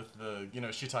the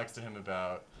she talks to him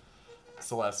about,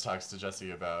 Celeste talks to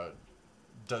Jesse about,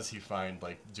 does he find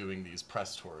like doing these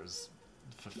press tours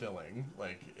fulfilling?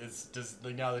 Like,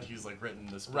 now that he's like written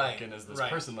this book and is this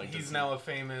person, like he's now a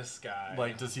famous guy.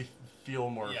 Like, does he feel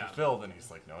more fulfilled? And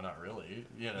he's like, no, not really.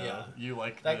 You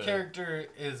like that character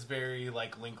is very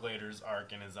like Linklater's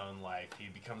arc in his own life. He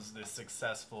becomes this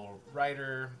successful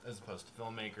writer as opposed to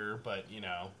filmmaker, but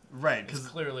because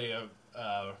clearly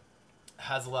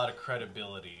has a lot of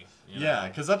credibility.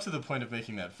 Because up to the point of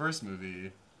making that first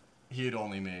movie, he had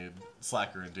only made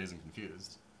Slacker and Dazed and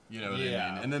Confused. You know what I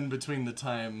mean? And then between the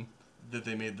time that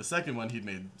they made the second one, he'd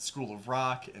made School of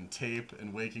Rock and Tape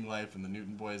and Waking Life and the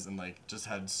Newton Boys, and like just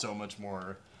had so much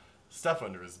more stuff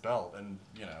under his belt. And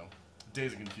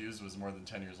Dazed and Confused was more than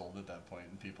 10 years old at that point,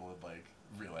 and people had like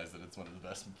realized that it's one of the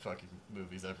best fucking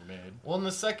movies ever made. Well, and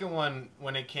the second one,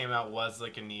 when it came out, was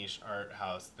like a niche art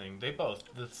house thing.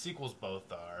 The sequels both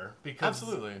are, because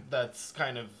absolutely that's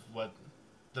kind of what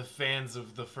the fans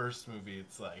of the first movie,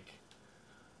 it's like.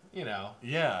 The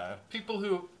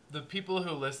people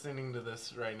who listening to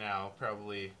this right now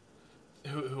probably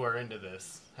who are into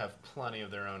this have plenty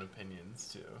of their own opinions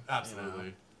too.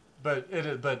 Absolutely. But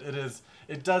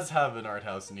it does have an art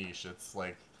house niche. It's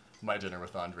like My Dinner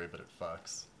with Andre, but it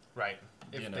fucks. Right.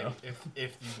 If you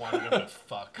wanted them to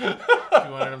fuck. If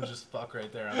you wanted them to just fuck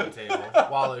right there on the table.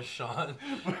 Wallace Shawn.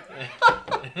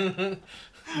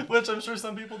 Which I'm sure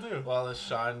some people do. Wallace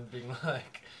Shawn being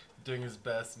like, doing his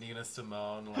best Nina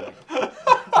Simone, like,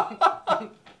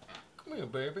 come here,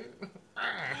 baby.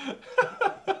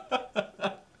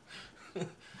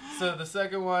 So the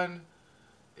second one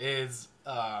is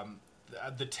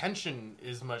the tension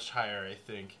is much higher, I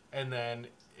think, and then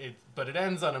but it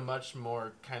ends on a much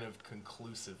more kind of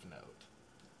conclusive note,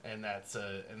 and that's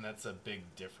a big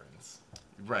difference.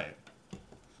 Right.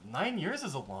 9 years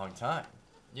is a long time.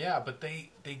 Yeah, but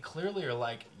they clearly are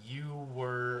like, you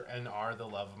were and are the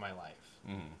love of my life.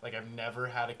 Mm-hmm. Like, I've never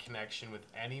had a connection with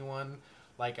anyone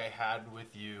like I had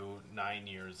with you 9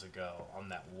 years ago on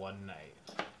that one night,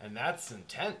 and that's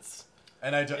intense.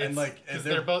 And because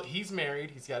they're both. He's married.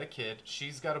 He's got a kid.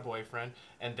 She's got a boyfriend,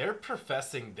 and they're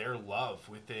professing their love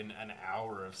within an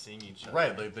hour of seeing each other.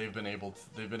 Right. Like they've been able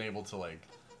to like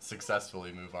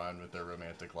successfully move on with their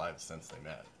romantic lives since they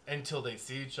met. Until they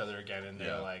see each other again, and they're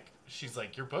Yeah. like, she's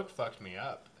like, your book fucked me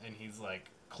up, and he's like,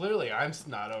 clearly I'm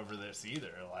not over this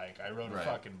either. Like, I wrote a Right.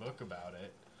 fucking book about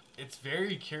it. It's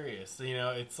very curious. You know,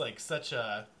 it's like such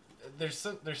a. There's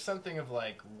something of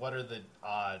like, what are the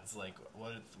odds? Like,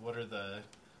 what are the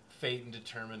fate and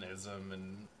determinism,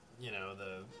 and you know,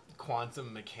 the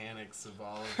quantum mechanics of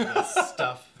all of this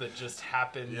stuff that just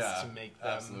happens to make them.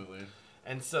 Absolutely.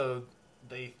 And so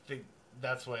they think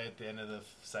that's why at the end of the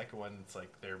second one, it's like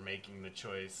they're making the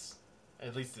choice.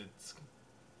 At least it's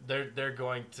they're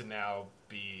going to now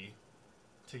be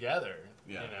together.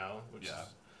 Yeah. You know, which Yeah. is.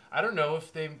 I don't know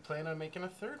if they plan on making a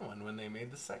third one when they made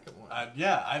the second one.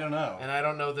 Yeah, I don't know. And I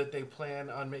don't know that they plan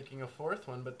on making a fourth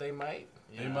one, but they might.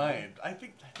 They might. I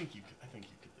think you could leave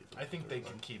it. I think they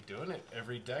can keep doing it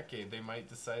every decade. They might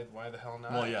decide why the hell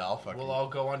not. Well, yeah, I'll fucking. We'll all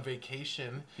go on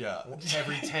vacation. Yeah.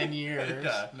 Every 10 years.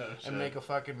 Yeah, no shit. And make a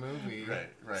fucking movie.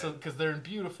 Right. So, because they're in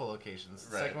beautiful locations.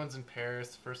 The Right. second one's in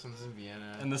Paris. The first one's in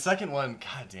Vienna. And the second one,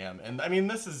 goddamn. And I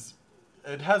mean,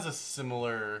 it has a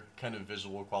similar kind of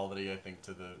visual quality, I think,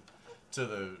 to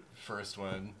the first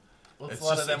one. Well, it's it's a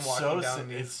lot just- of them it's walking so down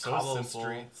these it's so cobble simple.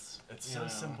 streets. It's you so know.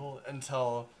 simple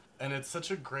and it's such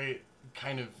a great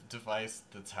kind of device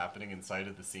that's happening inside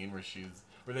of the scene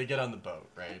where they get on the boat,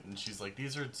 right? And she's like,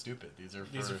 "These are stupid. These are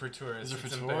for tourists. These are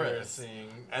It's for tourists." embarrassing.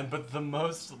 But the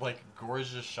most like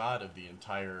gorgeous shot of the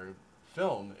entire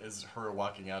film is her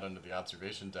walking out onto the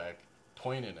observation deck,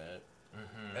 pointing it,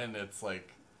 and it's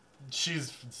like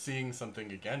she's seeing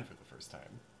something again for the first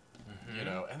time. You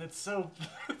know, and it's so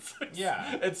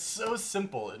it's so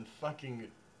simple and fucking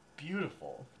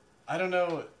beautiful. I don't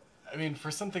know. I mean,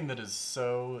 for something that is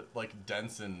so like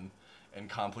dense and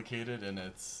complicated, and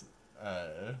it's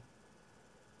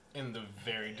In the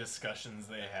very discussions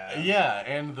they have. yeah,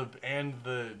 and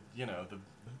the you know the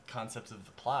concept of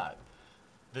the plot,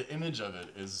 the image of it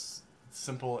is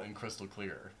simple and crystal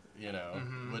clear. You know,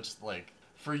 which like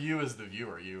for you as the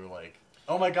viewer, you were like,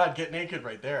 oh my god, get naked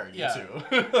right there, you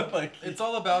two. Like It's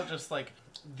all about just like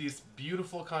this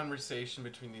beautiful conversation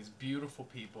between these beautiful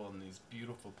people in these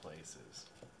beautiful places.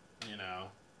 You know,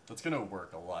 that's gonna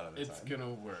work a lot of the time. it's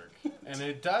gonna work, and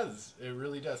it does. It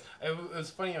really does. It was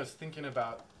funny. I was thinking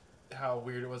about how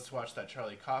weird it was to watch that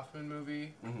Charlie Kaufman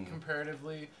movie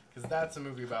comparatively, because that's a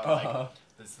movie about like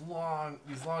these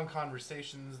long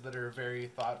conversations that are very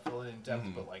thoughtful and in depth,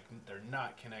 but like they're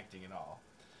not connecting at all.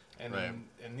 And Right.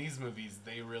 in these movies,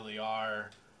 they really are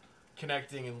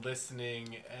connecting and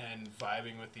listening and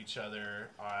vibing with each other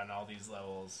on all these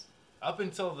levels up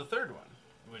until the third one,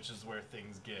 which is where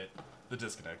things get The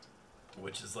disconnect.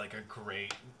 which is like a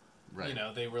great Right. you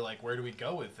know, they were like, where do we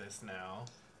go with this now?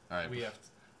 All right. We have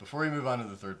Before we move on to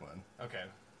the third one, okay,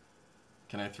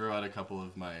 can I throw out a couple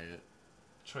of my?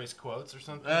 choice quotes or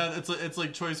something. It's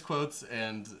like choice quotes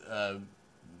and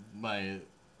my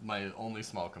only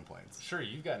small complaints. Sure,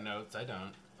 you got notes. I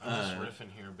don't. I'm just riffing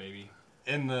here, baby.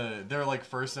 In their like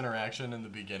first interaction in the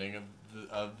beginning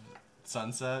of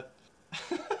Sunset,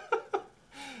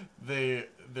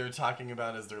 they're talking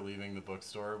about as they're leaving the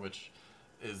bookstore, which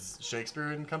is Shakespeare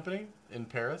and Company in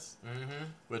Paris,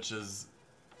 which is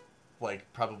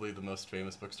like probably the most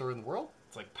famous bookstore in the world.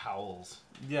 It's like Powell's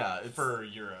Yeah, it's for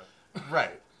Europe.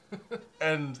 right.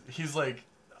 And he's like,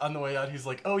 on the way out, he's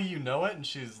like, "Oh, you know it?" And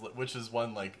which is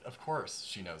one, like, of course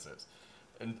she knows it.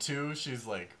 And two, she's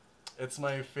like, "It's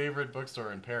my favorite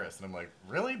bookstore in Paris." And I'm like,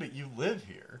 "Really? But you live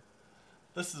here?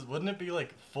 Wouldn't it be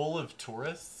like full of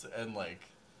tourists and like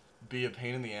be a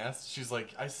pain in the ass?" She's like,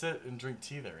 "I sit and drink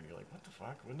tea there." And you're like, "What the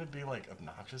fuck? Wouldn't it be like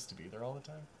obnoxious to be there all the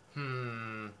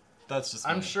time?" That's just.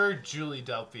 I'm sure Julie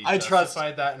Delpy I trust-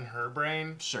 justified that in her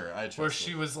brain, Sure, I trust. where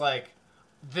she was like,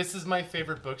 "This is my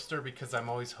favorite bookstore because I'm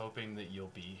always hoping that you'll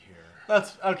be here."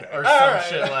 That's okay. Or All some right.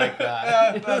 shit like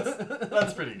that. Yeah,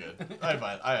 that's pretty good.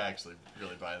 I actually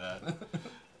really buy that.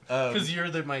 Because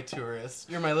you're my tourist.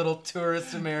 You're my little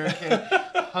tourist American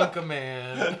hunk of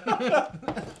man.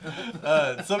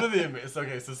 Some of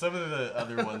the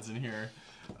other ones in here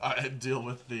deal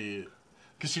with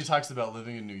because she talks about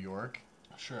living in New York.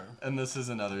 Sure. And this is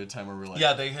another time where we're like,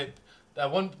 yeah, they had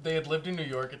lived in New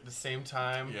York at the same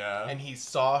time. Yeah. And he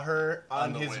saw her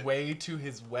on the his way to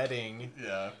his wedding.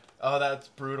 Yeah. Oh, that's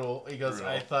brutal. He goes,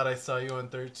 Brutal. I thought I saw you on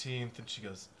 13th. And she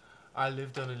goes, I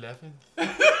lived on 11th.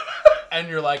 And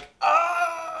you're like,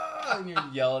 ah! And you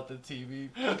yell at the TV.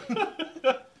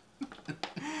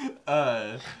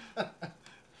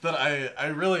 But I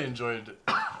really enjoyed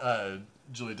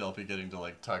Julie Delpy getting to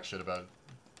like talk shit about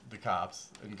the cops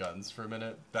and guns for a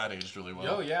minute. That aged really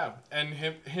well. Oh yeah, and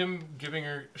him giving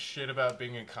her shit about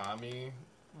being a commie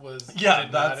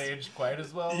did not age quite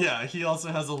as well. Yeah, he also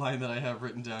has a line that I have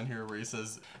written down here where he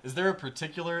says, "Is there a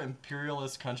particular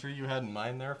imperialist country you had in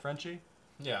mind there, Frenchie?"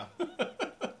 Yeah.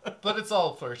 But it's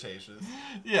all flirtatious.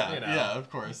 Yeah, you know. Yeah, of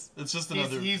course. It's just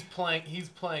another. He's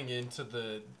playing into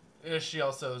the. She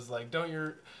also is like,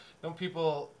 don't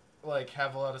people like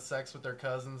have a lot of sex with their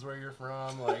cousins where you're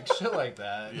from, like shit like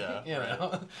that. Yeah, you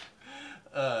know.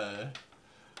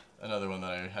 Another one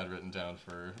that I had written down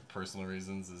for personal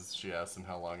reasons is she asked him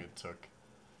how long it took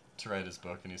to write his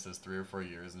book, and he says 3 or 4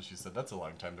 years, and she said that's a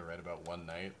long time to write about one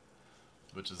night,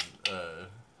 which is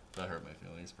that hurt my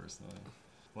feelings personally.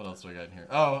 What else do I got in here?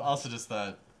 Oh, also just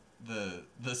that the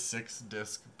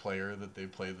 6-disc player that they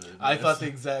play the. I thought the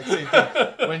exact same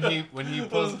thing when he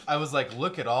pulls. I was like,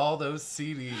 look at all those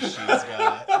CDs she's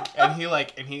got,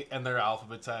 and they're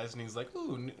alphabetized, and he's like,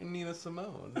 ooh, Nina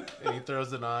Simone, and he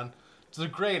throws it on. It's a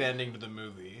great ending to the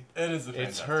movie. It is a fantastic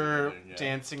It's her ending, yeah.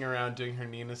 dancing around doing her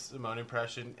Nina Simone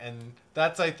impression, and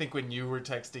that's I think when you were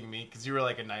texting me because you were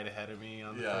like a night ahead of me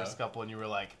on the first couple, and you were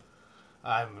like,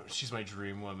 she's my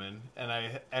dream woman, and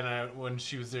I when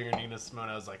she was doing her Nina Simone,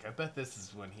 I was like, I bet this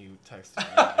is when he texted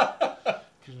me.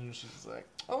 Because she's like,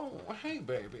 oh hey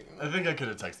baby. I think I could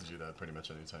have texted you that pretty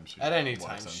much any time she. At any time,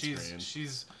 walks on screen.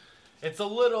 she's. It's a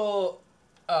little,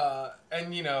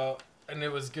 and you know, and it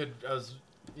was good.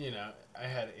 I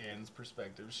had Anne's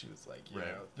perspective. She was like, you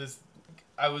know, this.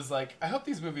 I was like, I hope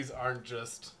these movies aren't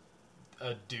just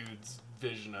a dude's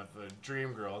vision of a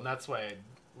dream girl, and that's why it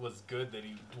was good that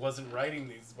he wasn't writing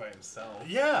these by himself.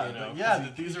 Yeah, you know,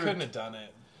 he couldn't have done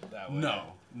it that way.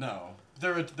 No,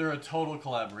 they're a total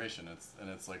collaboration.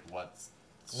 It's like what's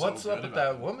up with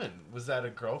that woman? Was that a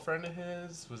girlfriend of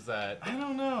his? Was that I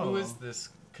don't know. Who is this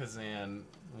Kazan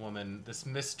woman? This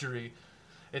mystery.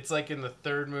 It's like in the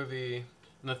third movie.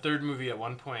 In the third movie, at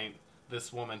one point,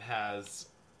 this woman has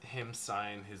him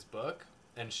sign his book,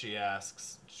 and she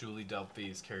asks Julie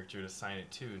Delpy's character to sign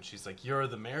it too, and she's like, "You're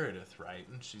the Meredith, right?"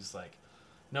 And she's like,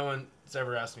 "No one's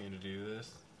ever asked me to do this."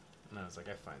 And I was like,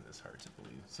 I find this hard to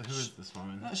believe. So who is this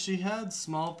woman? She had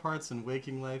small parts in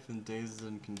Waking Life and Dazed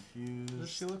and Confused. What does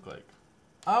she look like?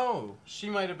 Oh,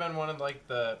 she might have been one of like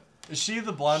the. Is she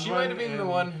the blonde one? She might have been the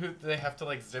one who they have to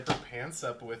like zip her pants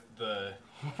up with the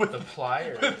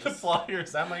pliers. With the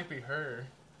pliers. That might be her.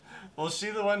 Well, is she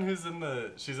the one who's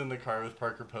she's in the car with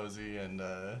Parker Posey and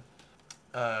oh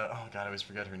god, I always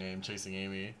forget her name. Chasing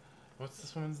Amy. What's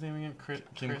this woman's name again?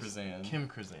 Kim Krzan. Kim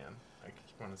Krzan. I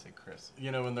keep wanting to say Chris.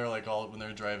 You know when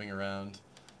they're driving around,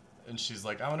 and she's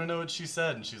like, I want to know what she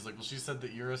said, and she's like, well, she said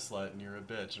that you're a slut and you're a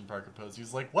bitch, and Parker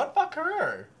Posey's like, what? Fuck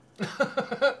her.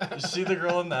 Is she the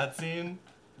girl in that scene?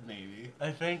 Maybe.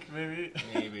 I think maybe.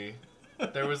 Maybe.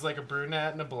 There was like a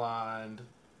brunette and a blonde,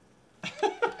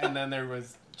 and then there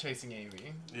was Chasing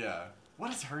Amy. Yeah.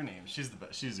 What is her name? She's the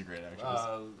best. She's a great actress.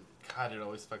 God, it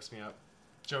always fucks me up.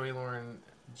 Joey Lauren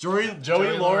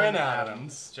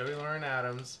Adams. Joey Lauren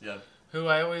Adams. Yep. Who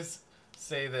I always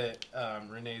say that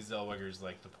Renee Zellweger's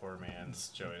like the poor man's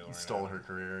Joey Lauren. Stole Adams. her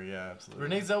career. Yeah, absolutely.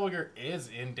 Renee Zellweger is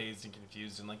in Dazed and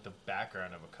Confused in like the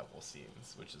background of a couple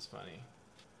scenes, which is funny.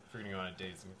 If we're gonna go on a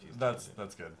Dazed and Confused.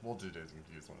 That's good. We'll do Dazed and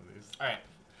Confused one of these. All right.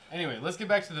 Anyway, let's get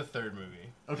back to the third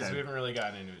movie. Okay. Because we haven't really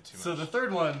gotten into it too much. So the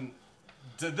third one,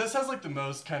 this has like the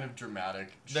most kind of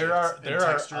dramatic. There are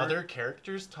other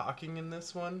characters talking in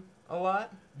this one a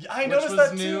lot. Yeah, I noticed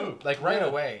that too. Like right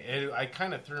away, I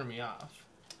kind of threw me off.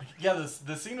 Yeah,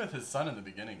 the scene with his son in the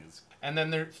beginning is. And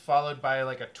then they're followed by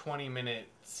like a 20-minute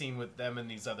scene with them and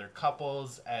these other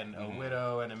couples and a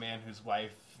widow and a man whose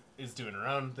wife is doing her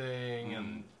own thing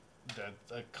and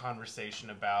a conversation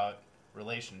about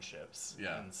relationships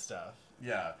and stuff.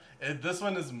 Yeah, this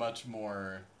one is much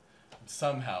more,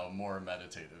 somehow more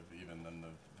meditative even than the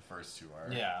first two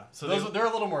are. Yeah, so they're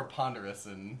a little more ponderous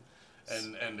and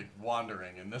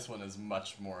wandering, and this one is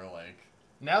much more like.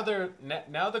 Now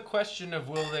the question of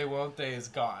will they, won't they is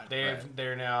gone.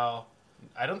 They're now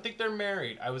I don't think they're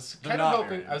married. I was They're kind of not hoping.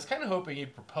 married. I was kind of hoping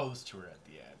he'd propose to her at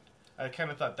the end. I kind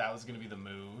of thought that was going to be the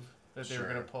move that they were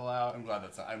Sure. going to pull out. I'm glad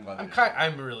that's not. I'm glad.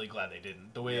 I'm really glad they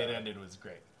didn't. The way it Yeah. ended was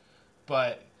great.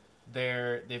 But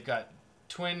they've got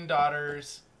twin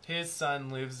daughters. His son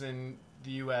lives in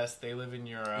the U.S. They live in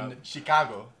Europe. In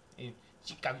Chicago. In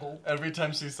Chicago. Every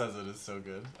time she says it is so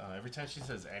good. Every time she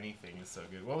says anything is so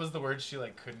good. What was the word she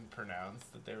couldn't pronounce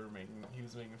that he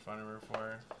was making fun of her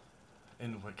for?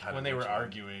 In what kind When of they were ritual?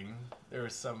 arguing, there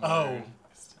was some. Oh. word.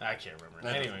 I can't remember.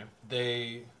 That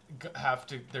Anyway,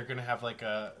 they're gonna have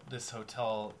this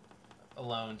hotel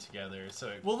alone together. So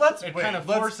it kind of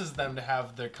forces them to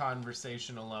have their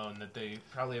conversation alone that they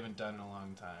probably haven't done in a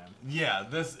long time. Yeah,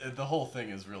 the whole thing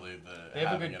is really the. They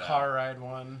have a good car ride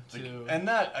one too, and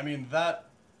that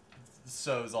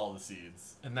sows all the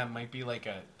seeds. and that might be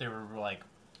there were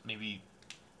maybe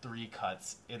 3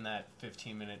 cuts in that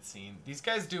 15-minute scene. These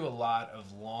guys do a lot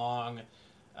of long,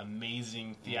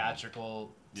 amazing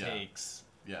theatrical Yeah. takes.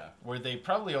 Yeah. Where they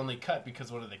probably only cut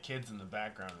because one of the kids in the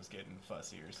background was getting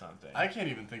fussy or something. I can't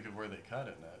even think of where they cut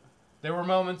in that. There were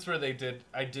moments where I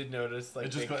did notice It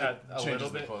just they cut a changes little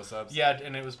the bit. close-ups. Yeah,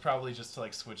 and it was probably just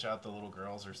to switch out the little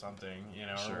girls or something,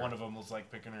 Sure. or one of them was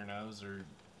picking her nose or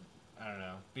I don't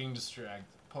know, being distracted,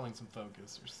 pulling some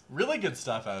focus or Really good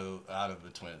stuff out of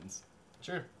the twins.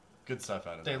 Sure. Good stuff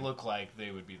out of They them. look like they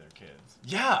would be their kids.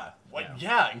 Yeah.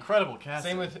 Yeah, incredible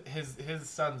casting. Same with his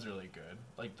son's really good.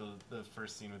 Like the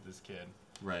first scene with this kid.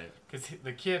 Right. Cuz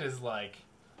the kid is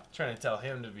trying to tell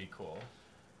him to be cool.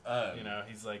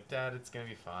 He's like, "Dad, it's going to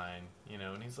be fine."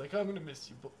 And he's like, "I'm going to miss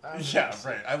you." Yeah,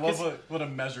 right. I love what a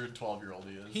measured 12-year-old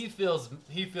he is.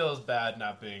 He feels bad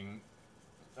not being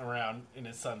around in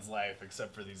his son's life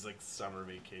except for these summer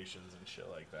vacations and shit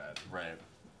like that. Right.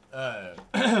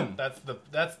 That's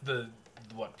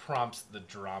what prompts the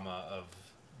drama of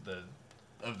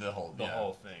the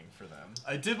whole thing for them.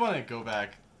 I did want to go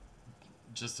back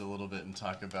just a little bit and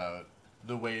talk about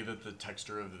the way that the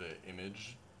texture of the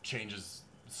image changes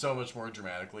so much more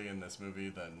dramatically in this movie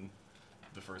than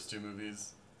the first 2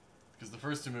 movies, because the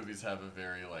first 2 movies have a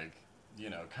very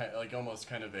almost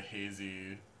kind of a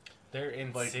hazy, they're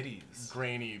in cities,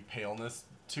 grainy paleness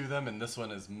to them, and this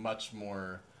one is much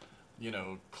more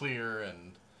clear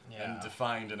and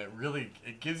defined, and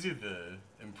it gives you the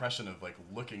impression of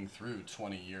looking through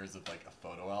 20 years of a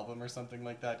photo album or something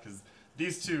like that, because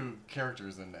these 2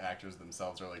 characters and actors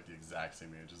themselves are the exact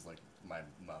same age as my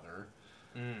mother.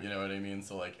 You know what I mean?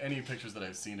 So any pictures that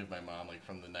I've seen of my mom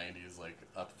from the 90s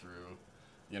up through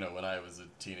when I was a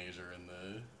teenager in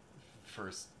the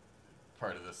first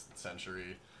part of this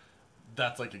century,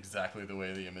 that's exactly the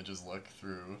way the images look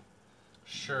through.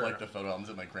 Sure. The photo albums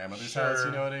at my grandmother's Sure. house,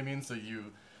 you know what I mean? So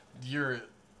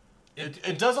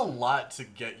it does a lot to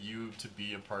get you to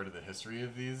be a part of the history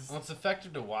of these. Well, it's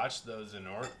effective to watch those in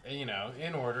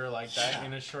order like that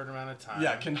in a short amount of time.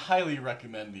 Yeah, can highly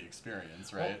recommend the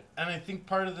experience, right? Well, and I think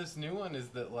part of this new one is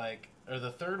that or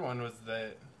the third one was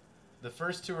that the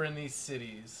first 2 were in these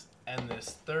cities, and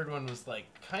this third one was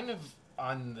kind of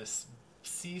on this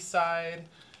seaside.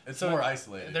 It's more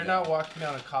isolated. They're not walking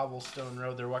down a cobblestone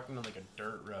road. They're walking down a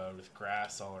dirt road with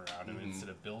grass all around them instead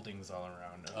of buildings all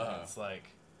around them. And it's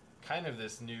kind of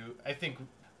this new. I think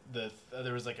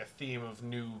there was a theme of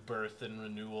new birth and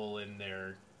renewal in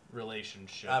their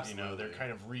relationship. Absolutely. They're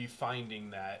kind of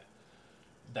refinding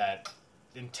that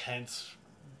intense,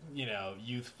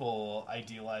 youthful,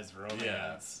 idealized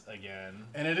romance again.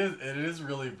 And it is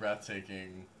really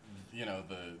breathtaking.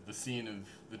 The scene of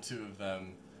the 2 of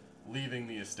them leaving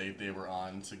the estate they were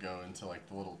on to go into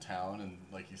the little town, and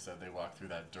like you said, they walk through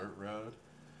that dirt road,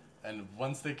 and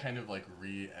once they kind of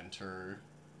re-enter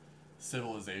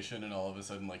civilization, and all of a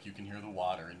sudden you can hear the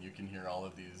water, and you can hear all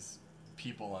of these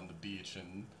people on the beach,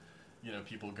 and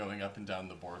people going up and down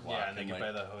the boardwalk. Yeah, and they get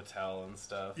by the hotel and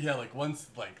stuff. Yeah, once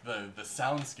the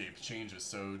soundscape changes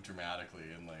so dramatically,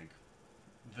 and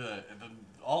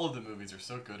all of the movies are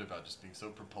so good about just being so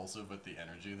propulsive with the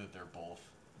energy that they're both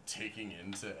taking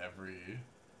into every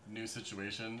new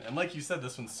situation. And like you said,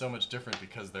 this one's so much different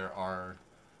because there are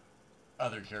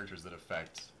other characters that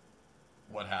affect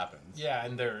what happens. Yeah,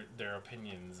 and their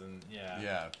opinions and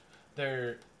Yeah.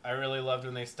 I really loved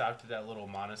when they stopped at that little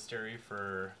monastery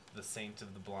for the Saint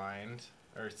of the Blind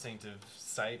or Saint of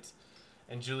Sight,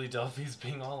 and Julie Delpy's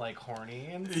being all horny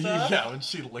and stuff. Yeah, when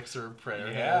she licks her prayer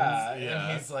hands. Yeah,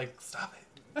 and he's like, "Stop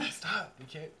it, stop! You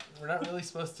can't. We're not really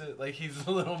supposed to." He's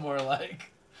a little more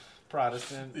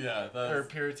Protestant, or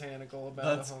puritanical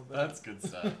about the whole thing. That's good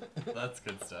stuff. That's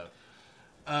good stuff.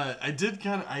 I did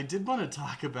want to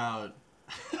talk about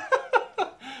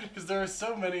because there are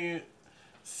so many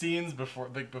scenes before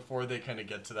they kind of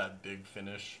get to that big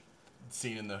finish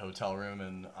scene in the hotel room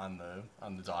and on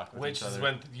the dock with Which each is other.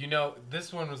 when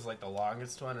this one was like the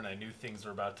longest one, and I knew things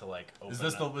were about to like open. Was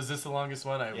this the longest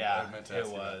one? I meant to ask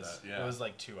you about that. Yeah. It was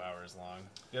like 2 hours long.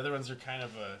 The other ones are kind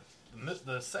of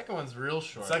the second one's real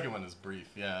short. The second one is brief.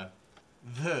 Yeah.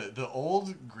 The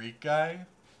old Greek guy,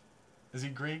 is he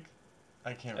Greek?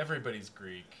 I can't. Everybody's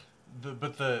Greek.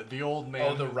 The old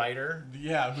man. Oh, the writer.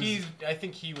 Yeah. I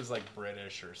think he was like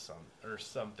British or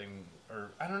something,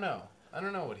 or I don't know. I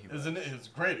don't know what he was. It's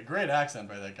great accent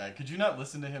by that guy. Could you not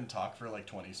listen to him talk for like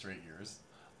 20 straight years?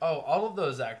 Oh, all of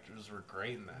those actors were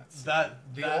great in that scene.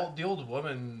 The old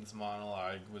woman's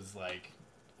monologue was like,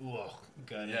 ugh,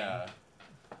 gutting. Yeah.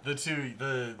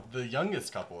 The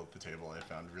youngest couple at the table I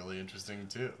found really interesting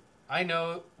too.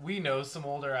 We know some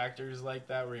older actors like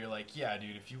that where you're like, yeah,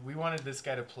 dude, we wanted this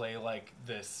guy to play like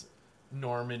this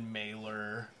Norman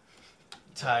Mailer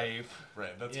type.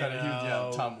 Right, that's kind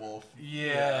of Tom Wolfe.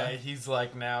 Yeah, he's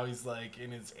like now he's like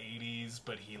in his 80s,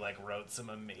 but he like wrote some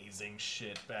amazing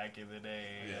shit back in the day.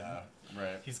 Yeah,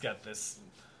 right. He's got this.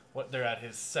 They're at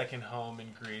his second home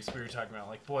in Greece. We were talking about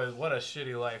like, boy, what a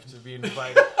shitty life to be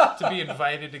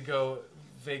invited to go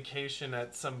vacation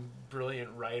at some brilliant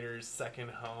writer's second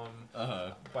home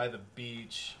by the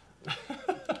beach.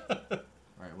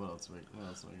 Alright, what else we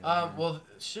got? Well,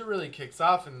 shit really kicks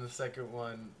off in the second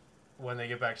one when they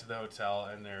get back to the hotel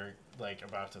and they're like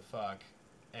about to fuck,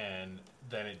 and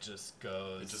then it just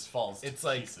goes. It just falls. It's to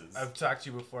like pieces. I've talked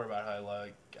to you before about how I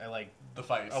like the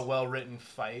fight. A well-written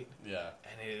fight. Yeah.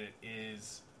 And it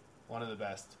is one of the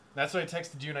best. That's why I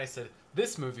texted you and I said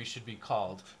this movie should be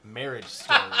called Marriage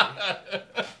Story.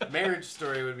 Marriage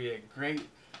Story would be a great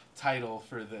title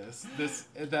for this.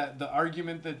 That the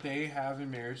argument that they have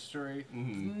in Marriage Story,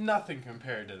 nothing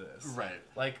compared to this. Right.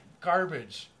 Like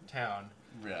Garbage Town.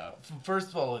 Yeah. First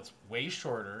of all, it's way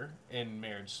shorter in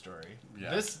Marriage Story.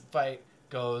 Yeah. This fight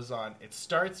goes on. It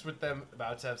starts with them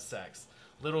about to have sex.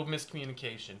 Little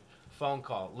miscommunication. Phone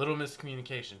call. Little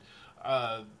miscommunication.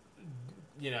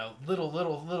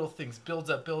 Little things. Builds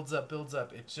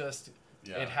up. It just...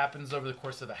 Yeah. It happens over the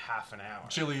course of a half an hour.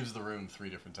 She leaves the room 3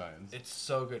 different times. It's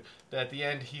so good. At the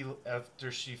end,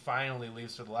 after she finally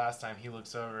leaves for the last time, he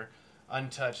looks over,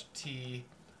 untouched tea,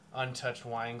 untouched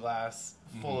wine glass,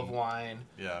 full of wine.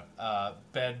 Yeah.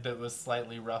 Bed that was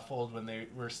slightly ruffled when they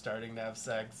were starting to have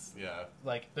sex. Yeah.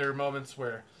 Like, there are moments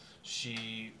where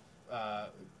she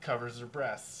covers her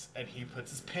breasts and he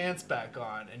puts his pants back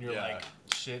on, and you're like,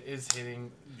 shit is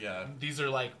hitting. Yeah. These are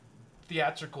like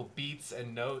theatrical beats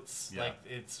and notes. Yeah. Like,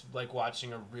 it's like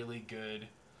watching a really good...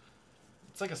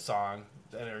 It's like a song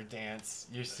or a dance.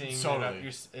 You're seeing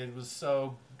it was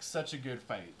such a good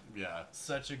fight. Yeah.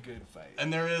 Such a good fight.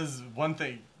 And there is one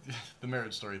thing, the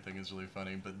Marriage Story thing is really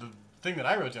funny, but the thing that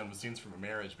I wrote down was Scenes from a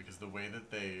Marriage, because the way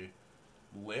that they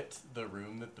lit the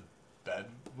room that the bed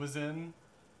was in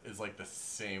is like the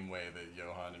same way that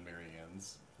Johan and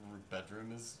Marianne's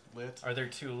bedroom is lit. Are there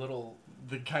two little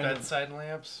bedside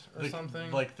lamps or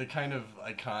something? Like the kind of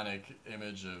iconic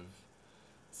image of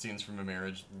Scenes from a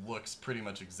Marriage looks pretty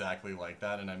much exactly like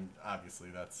that, and obviously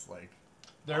that's like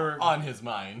on his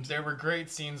mind. There were great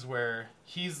scenes where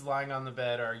he's lying on the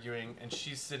bed arguing, and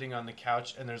she's sitting on the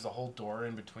couch, and there's a whole door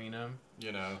in between them.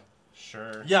 You know.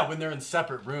 Sure. Yeah, when they're in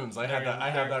separate rooms, I have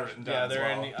that written down.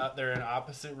 Yeah, they're in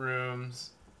opposite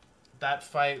rooms. That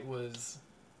fight was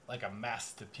like a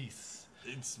masterpiece.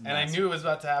 And I knew it was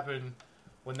about to happen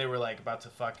when they were like about to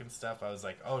fuck and stuff. I was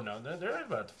like, oh no, they're not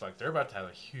about to fuck. They're about to have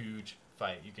a huge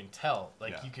fight. You can tell.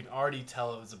 You can already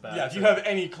tell it was about. Yeah, if you have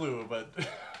any clue, but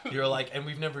you're like, and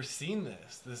we've never seen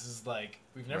this. This is like,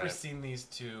 we've never seen these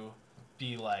two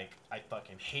be like, I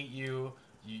fucking hate you.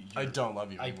 I don't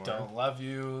love you anymore. I don't love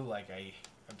you. Like,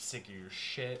 I'm sick of your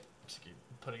shit. I'm sick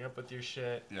of putting up with your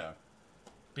shit. Yeah.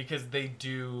 Because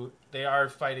they are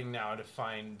fighting now to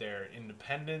find their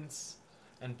independence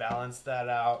and balance that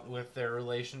out with their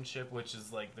relationship, which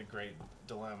is like the great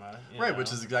dilemma. Right,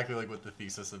 which is exactly like what the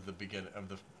thesis of the beginning of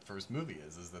the first movie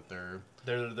is that they're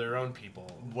their own people.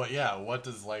 What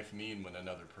does life mean when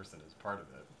another person is part of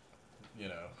it? You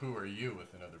know, who are you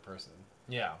with another person?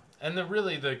 Yeah. And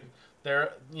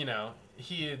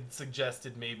he had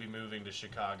suggested maybe moving to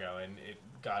Chicago, and it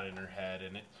got in her head,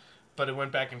 but it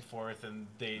went back and forth, and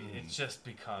it just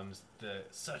becomes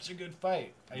such a good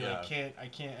fight. I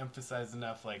can't emphasize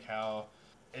enough like how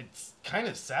it's kind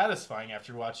of satisfying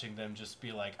after watching them just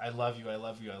be like, I love you, I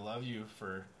love you, I love you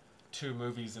for 2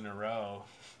 movies in a row.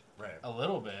 Right. A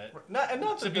little bit. Not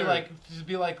to be like,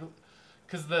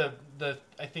 because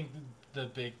I think the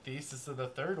big thesis of the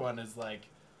third one is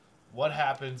what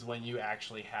happens when you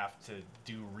actually have to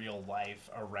do real life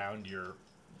around your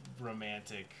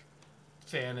romantic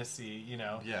fantasy, you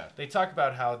know. Yeah. They talk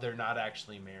about how they're not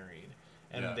actually married.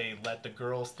 And Yeah. they let the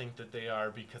girls think that they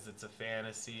are because it's a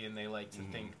fantasy, and they like to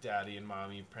think daddy and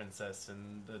mommy, princess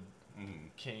and the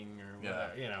king or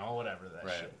whatever, you know, whatever that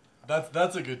shit.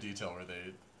 That's a good detail where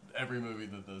every movie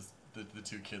that the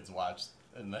two kids watch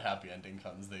and the happy ending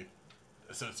comes, they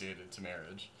associate it to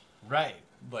marriage. Right.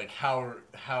 Like how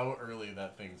early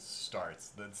that thing starts.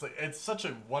 That's like it's such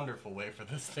a wonderful way for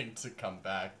this thing to come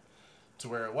back to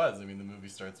where it was. I mean, the movie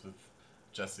starts with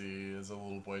Jesse as a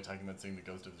little boy talking about seeing the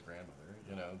ghost of his grandmother.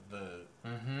 You know,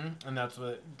 and that's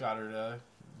what got her to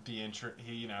be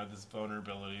this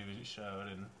vulnerability that he showed,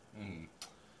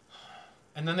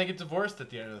 and then they get divorced at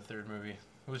the end of the third movie,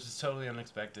 which is totally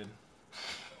unexpected.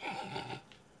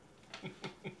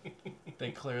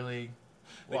 They clearly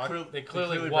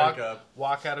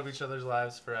walk out of each other's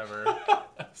lives forever.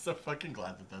 I'm so fucking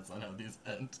glad that that's not how these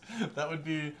end. That would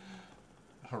be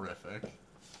horrific.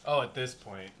 Oh, at this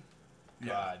point.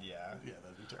 God, yeah. Yeah,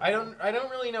 that'd be terrible. I don't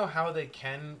really know how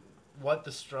what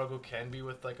the struggle can be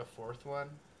with like a fourth one.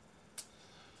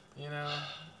 You know?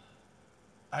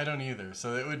 I don't either.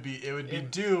 So it would be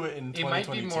due in 2022. It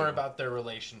might be more about their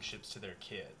relationships to their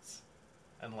kids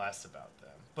and less about them.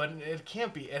 But it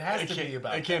can't be. It has to be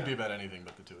about It can't be about anything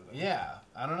but the two of them. Yeah.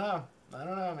 I don't know,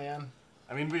 man.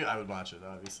 I mean, I would watch it,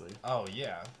 obviously. Oh,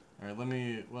 yeah. All right,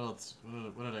 what else?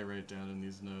 What did I write down in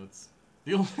these notes?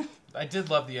 I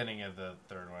did love the ending of the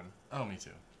third one. Oh, me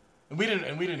too. And we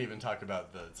didn't even talk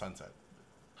about the sunset.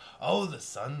 Oh, the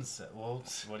sunset. Well,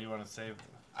 what do you want to say?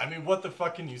 I mean, what the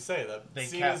fuck can you say? That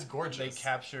scene is gorgeous. They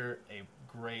capture a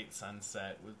great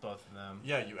sunset with both of them.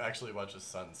 Yeah, you actually watch a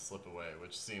sun slip away,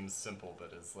 which seems simple,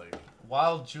 but is like...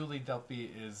 While Julie Delpy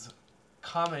is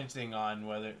commenting on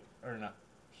whether or not...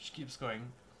 She keeps going...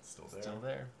 Still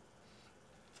there.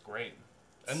 It's great.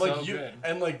 And good.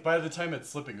 And like by the time it's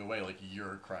slipping away, like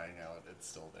you're crying out, it's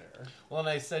still there. Well, and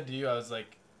I said to you, I was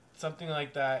like, something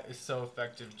like that is so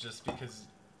effective just because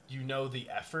you know the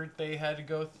effort they had to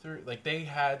go through. Like they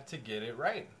had to get it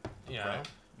right. You know,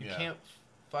 you can't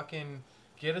fucking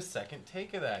get a second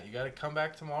take of that. You got to come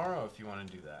back tomorrow if you want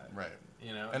to do that. Right.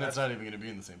 You know, and it's not even going to be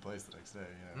in the same place the next day.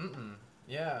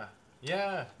 Yeah.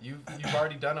 Yeah. You've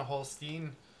already done a whole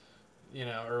scene, you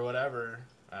know, or whatever.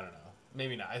 I don't know.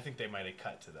 Maybe not. I think they might have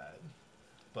cut to that,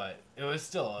 but it was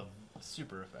still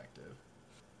super effective.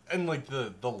 And like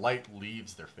the light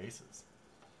leaves their faces.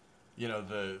 You know,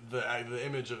 the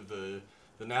image of the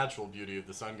natural beauty of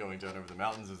the sun going down over the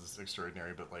mountains is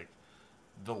extraordinary, but like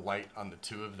the light on the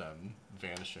two of them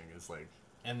vanishing is like.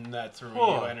 And that's where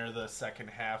you enter the second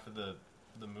half of the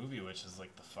movie, which is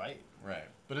like the fight. Right,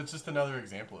 but it's just another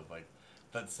example of like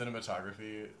that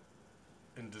cinematography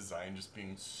and design just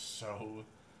being so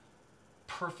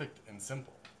perfect and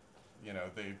simple. You know,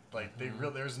 they like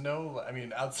there's no, I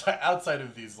mean, outside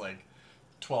of these like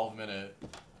 12-minute,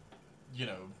 you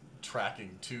know,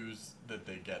 tracking twos that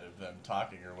they get of them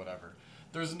talking or whatever,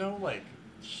 there's no like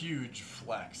huge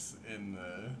flex in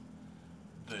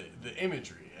the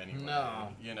imagery anyway. No.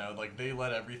 You know, like they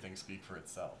let everything speak for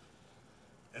itself.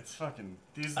 It's fucking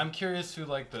these. I'm curious who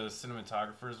like the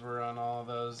cinematographers were on all of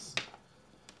those.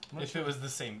 If it was the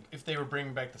same, if they were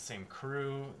bringing back the same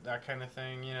crew, that kind of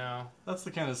thing, you know. That's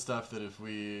the kind of stuff that if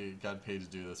we got paid to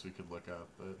do this, we could look up.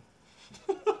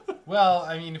 But well,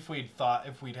 I mean, if we'd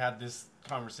had this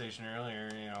conversation earlier,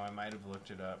 you know, I might have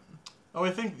looked it up. Oh,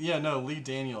 I think Lee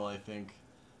Daniel, I think,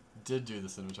 did do the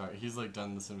cinematography. He's like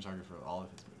done the cinematography for all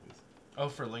of his movies. Oh,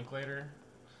 for Linklater?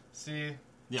 See?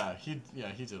 Yeah, he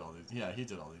did all these. Yeah, he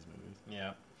did all these movies.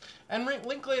 Yeah. And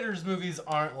Linklater's movies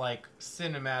aren't like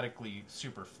cinematically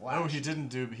super flashy. Oh, he didn't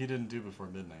do Before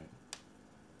Midnight.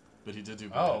 But he did do.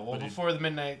 Before the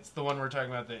Midnight's the one we're talking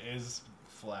about that is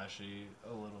flashy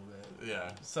a little bit.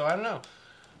 Yeah. So I don't know,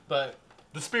 but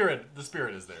the spirit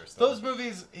is there. Still. Those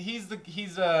movies, he's the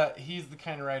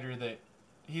kind of writer that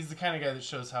he's the kind of guy that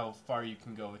shows how far you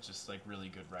can go with just like really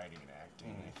good writing and acting.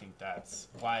 Mm-hmm. I think that's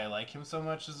why I like him so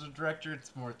much as a director.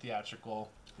 It's more theatrical.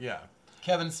 Yeah.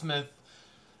 Kevin Smith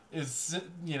is,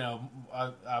 you know,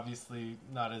 obviously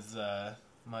not as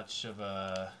much of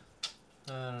a.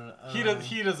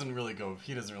 He doesn't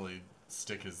really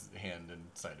stick his hand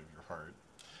inside of your heart.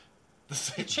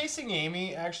 Chasing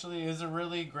Amy actually is a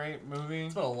really great movie.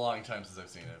 It's been a long time since I've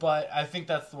seen it. But I think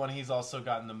that's the one he's also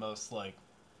gotten the most like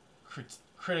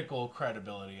critical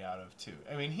credibility out of too.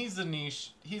 I mean, he's a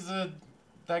niche.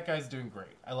 That guy's doing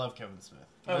great. I love Kevin Smith.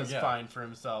 He's fine for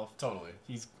himself. Totally.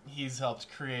 He's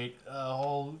helped create a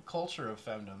whole culture of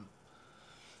femdom.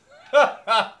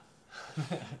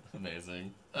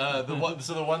 Amazing.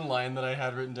 The one line that I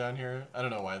had written down here, I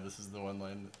don't know why this is the one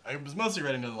line. I was mostly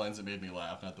writing down the lines that made me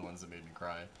laugh, not the ones that made me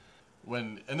cry.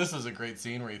 And this is a great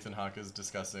scene where Ethan Hawke is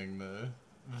discussing the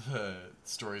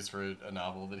stories for a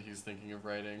novel that he's thinking of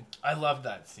writing. I love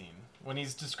that scene when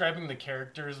he's describing the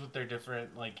characters with their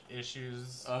different like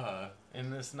issues in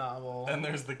this novel. And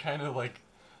there's the kind of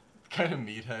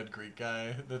meathead Greek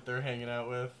guy that they're hanging out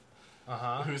with,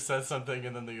 who says something,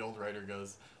 and then the old writer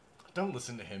goes, "Don't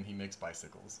listen to him. He makes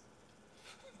bicycles."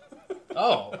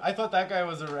 Oh, I thought that guy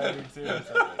was a writer too. Or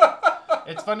something.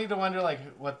 It's funny to wonder like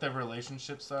what the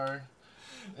relationships are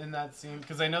in that scene,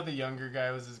 because I know the younger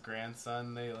guy was his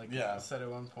grandson. They said at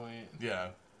one point. Yeah.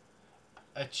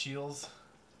 Achilles.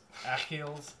 A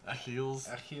I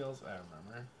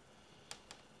remember.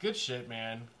 Good shit,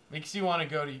 man. Makes you want to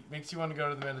go to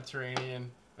the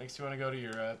Mediterranean. Makes you want to go to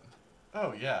Europe.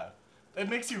 Oh yeah, it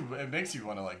makes you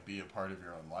want to like be a part of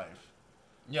your own life.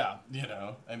 Yeah. You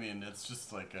know, I mean, it's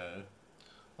just like a.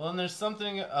 Well, and there's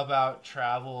something about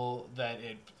travel that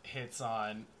it hits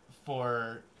on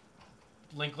for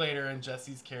Linklater and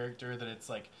Jesse's character, that it's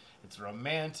like, it's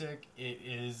romantic.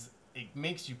 It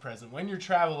makes you present. When you're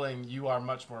traveling, you are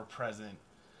much more present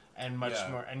and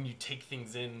more, and you take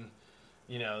things in,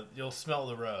 you know, you'll smell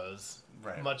the rose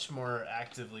much more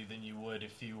actively than you would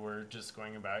if you were just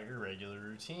going about your regular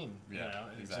routine. Yeah, you know,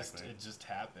 exactly. It just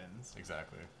happens.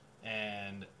 Exactly.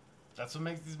 And that's what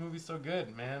makes these movies so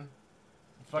good, man.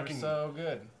 Fucking They're so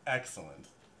good. Excellent.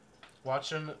 Watch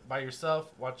them by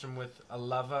yourself. Watch them with a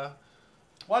lover.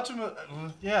 Watch them.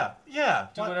 Yeah.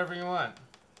 Do whatever you want.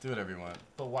 Do whatever you want.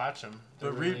 But watch them.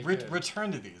 But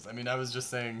return to these. I mean, I was just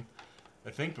saying,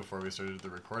 I think before we started the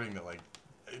recording that, like,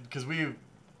 because I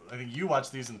think you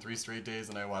watched these in 3 straight days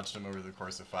and I watched them over the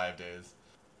course of 5 days.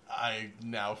 I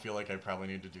now feel like I probably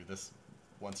need to do this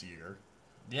once a year.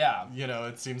 Yeah. You know,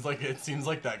 it seems like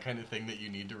that kind of thing that you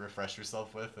need to refresh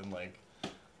yourself with and like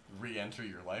re-enter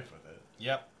your life with it.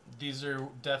 Yep. These are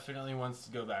definitely ones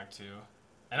to go back to.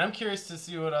 And I'm curious to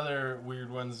see what other weird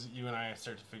ones you and I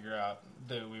start to figure out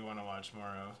that we want to watch more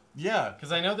of. Yeah.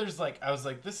 Because I know there's I was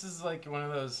like, this is like one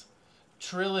of those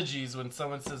trilogies when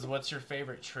someone says, what's your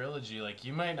favorite trilogy? Like,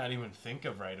 you might not even think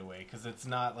of right away because it's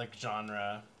not like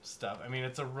genre stuff. I mean,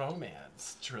 it's a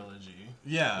romance trilogy.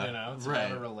 Yeah. You know, it's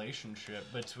about a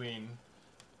relationship between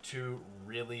two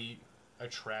really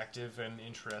attractive and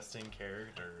interesting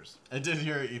characters. I did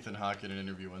hear Ethan Hawke in an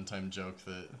interview one time joke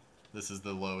that this is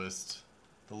the lowest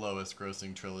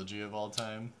grossing trilogy of all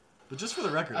time. But just for the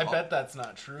record, I bet that's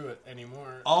not true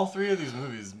anymore. All 3 of these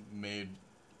movies made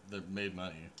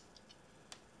money.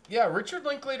 Yeah, Richard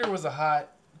Linklater was a hot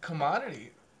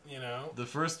commodity, you know. The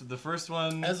first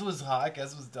one, as was Hawke,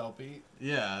 as was Delpy.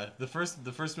 Yeah, the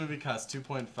first movie cost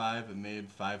 2.5, it made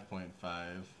 5.5.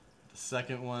 The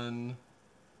second one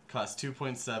cost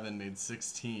 2.7, made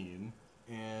 16,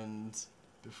 and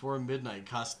Before Midnight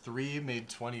cost 3, made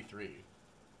 23.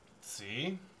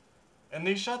 See? And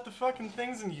they shot the fucking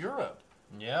things in Europe.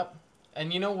 Yep.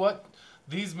 And you know what?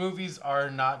 These movies are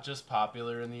not just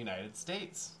popular in the United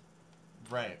States.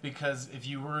 Right. Because if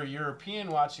you were a European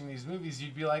watching these movies,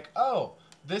 you'd be like, oh,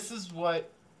 this is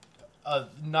what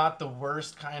not the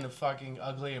worst kind of fucking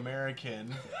ugly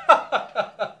American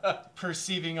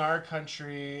perceiving our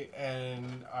country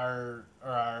and our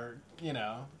you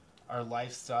know, our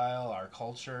lifestyle, our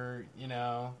culture, you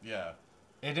know. Yeah.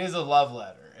 It is a love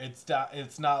letter.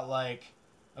 It's not like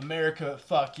America,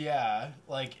 fuck yeah.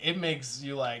 Like, it makes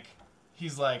you like,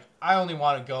 he's like, I only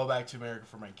want to go back to America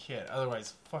for my kid.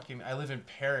 Otherwise, fucking, I live in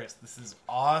Paris. This is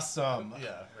awesome.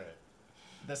 Yeah, right.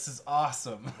 This is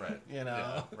awesome. Right. You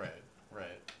know? Yeah,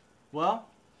 right. Well,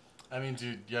 I mean,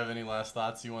 do you have any last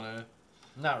thoughts you want to...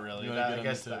 Not really. I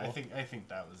guess I think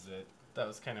that was it. That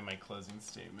was kind of my closing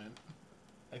statement,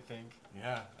 I think.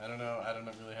 Yeah, I don't know. I don't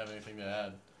really have anything to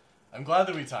add. I'm glad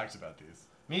that we talked about these.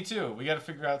 Me too. We got to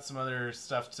figure out some other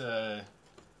stuff to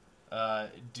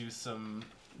do some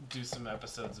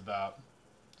episodes about.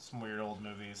 Some weird old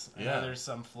movies. I know there's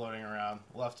some floating around.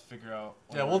 We'll have to figure out.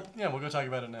 We'll go talk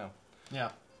about it now.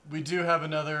 Yeah. We do have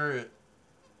another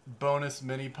bonus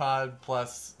mini pod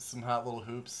plus some Hot Little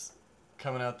Hoops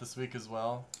coming out this week as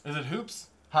well. Is it Hoops?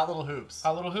 Hot Little Hoops.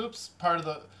 Hot Little Hoops, part of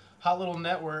the Hot Little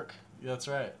Network. Yeah, that's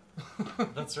right.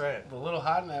 That's right. The Little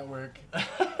Hot Network.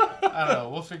 I don't know.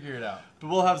 We'll figure it out. But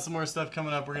we'll have some more stuff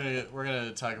coming up. We're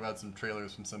gonna talk about some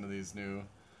trailers from some of these new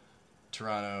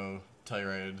Toronto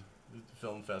Telluride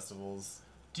film festivals.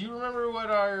 Do you remember what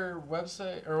our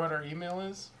website or what our email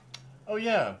is? Oh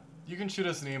yeah, you can shoot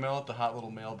us an email at the Hot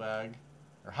Little Mailbag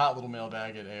or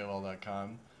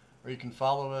hotlittleMailbag@AOL.com, or you can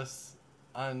follow us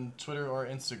on Twitter or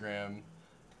Instagram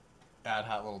at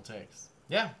Hot Little Takes.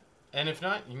 Yeah. And if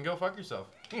not, you can go fuck yourself.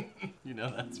 You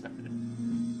know that's right.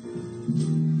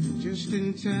 Just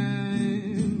in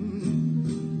time.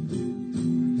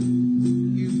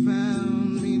 You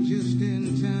found me just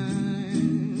in time.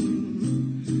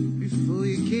 Before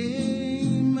you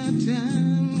came, my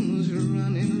time was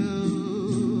running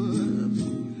low.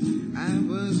 I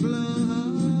was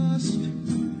lost.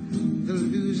 The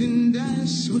losing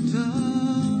dice were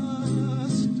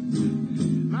tossed.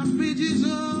 My bridges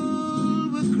all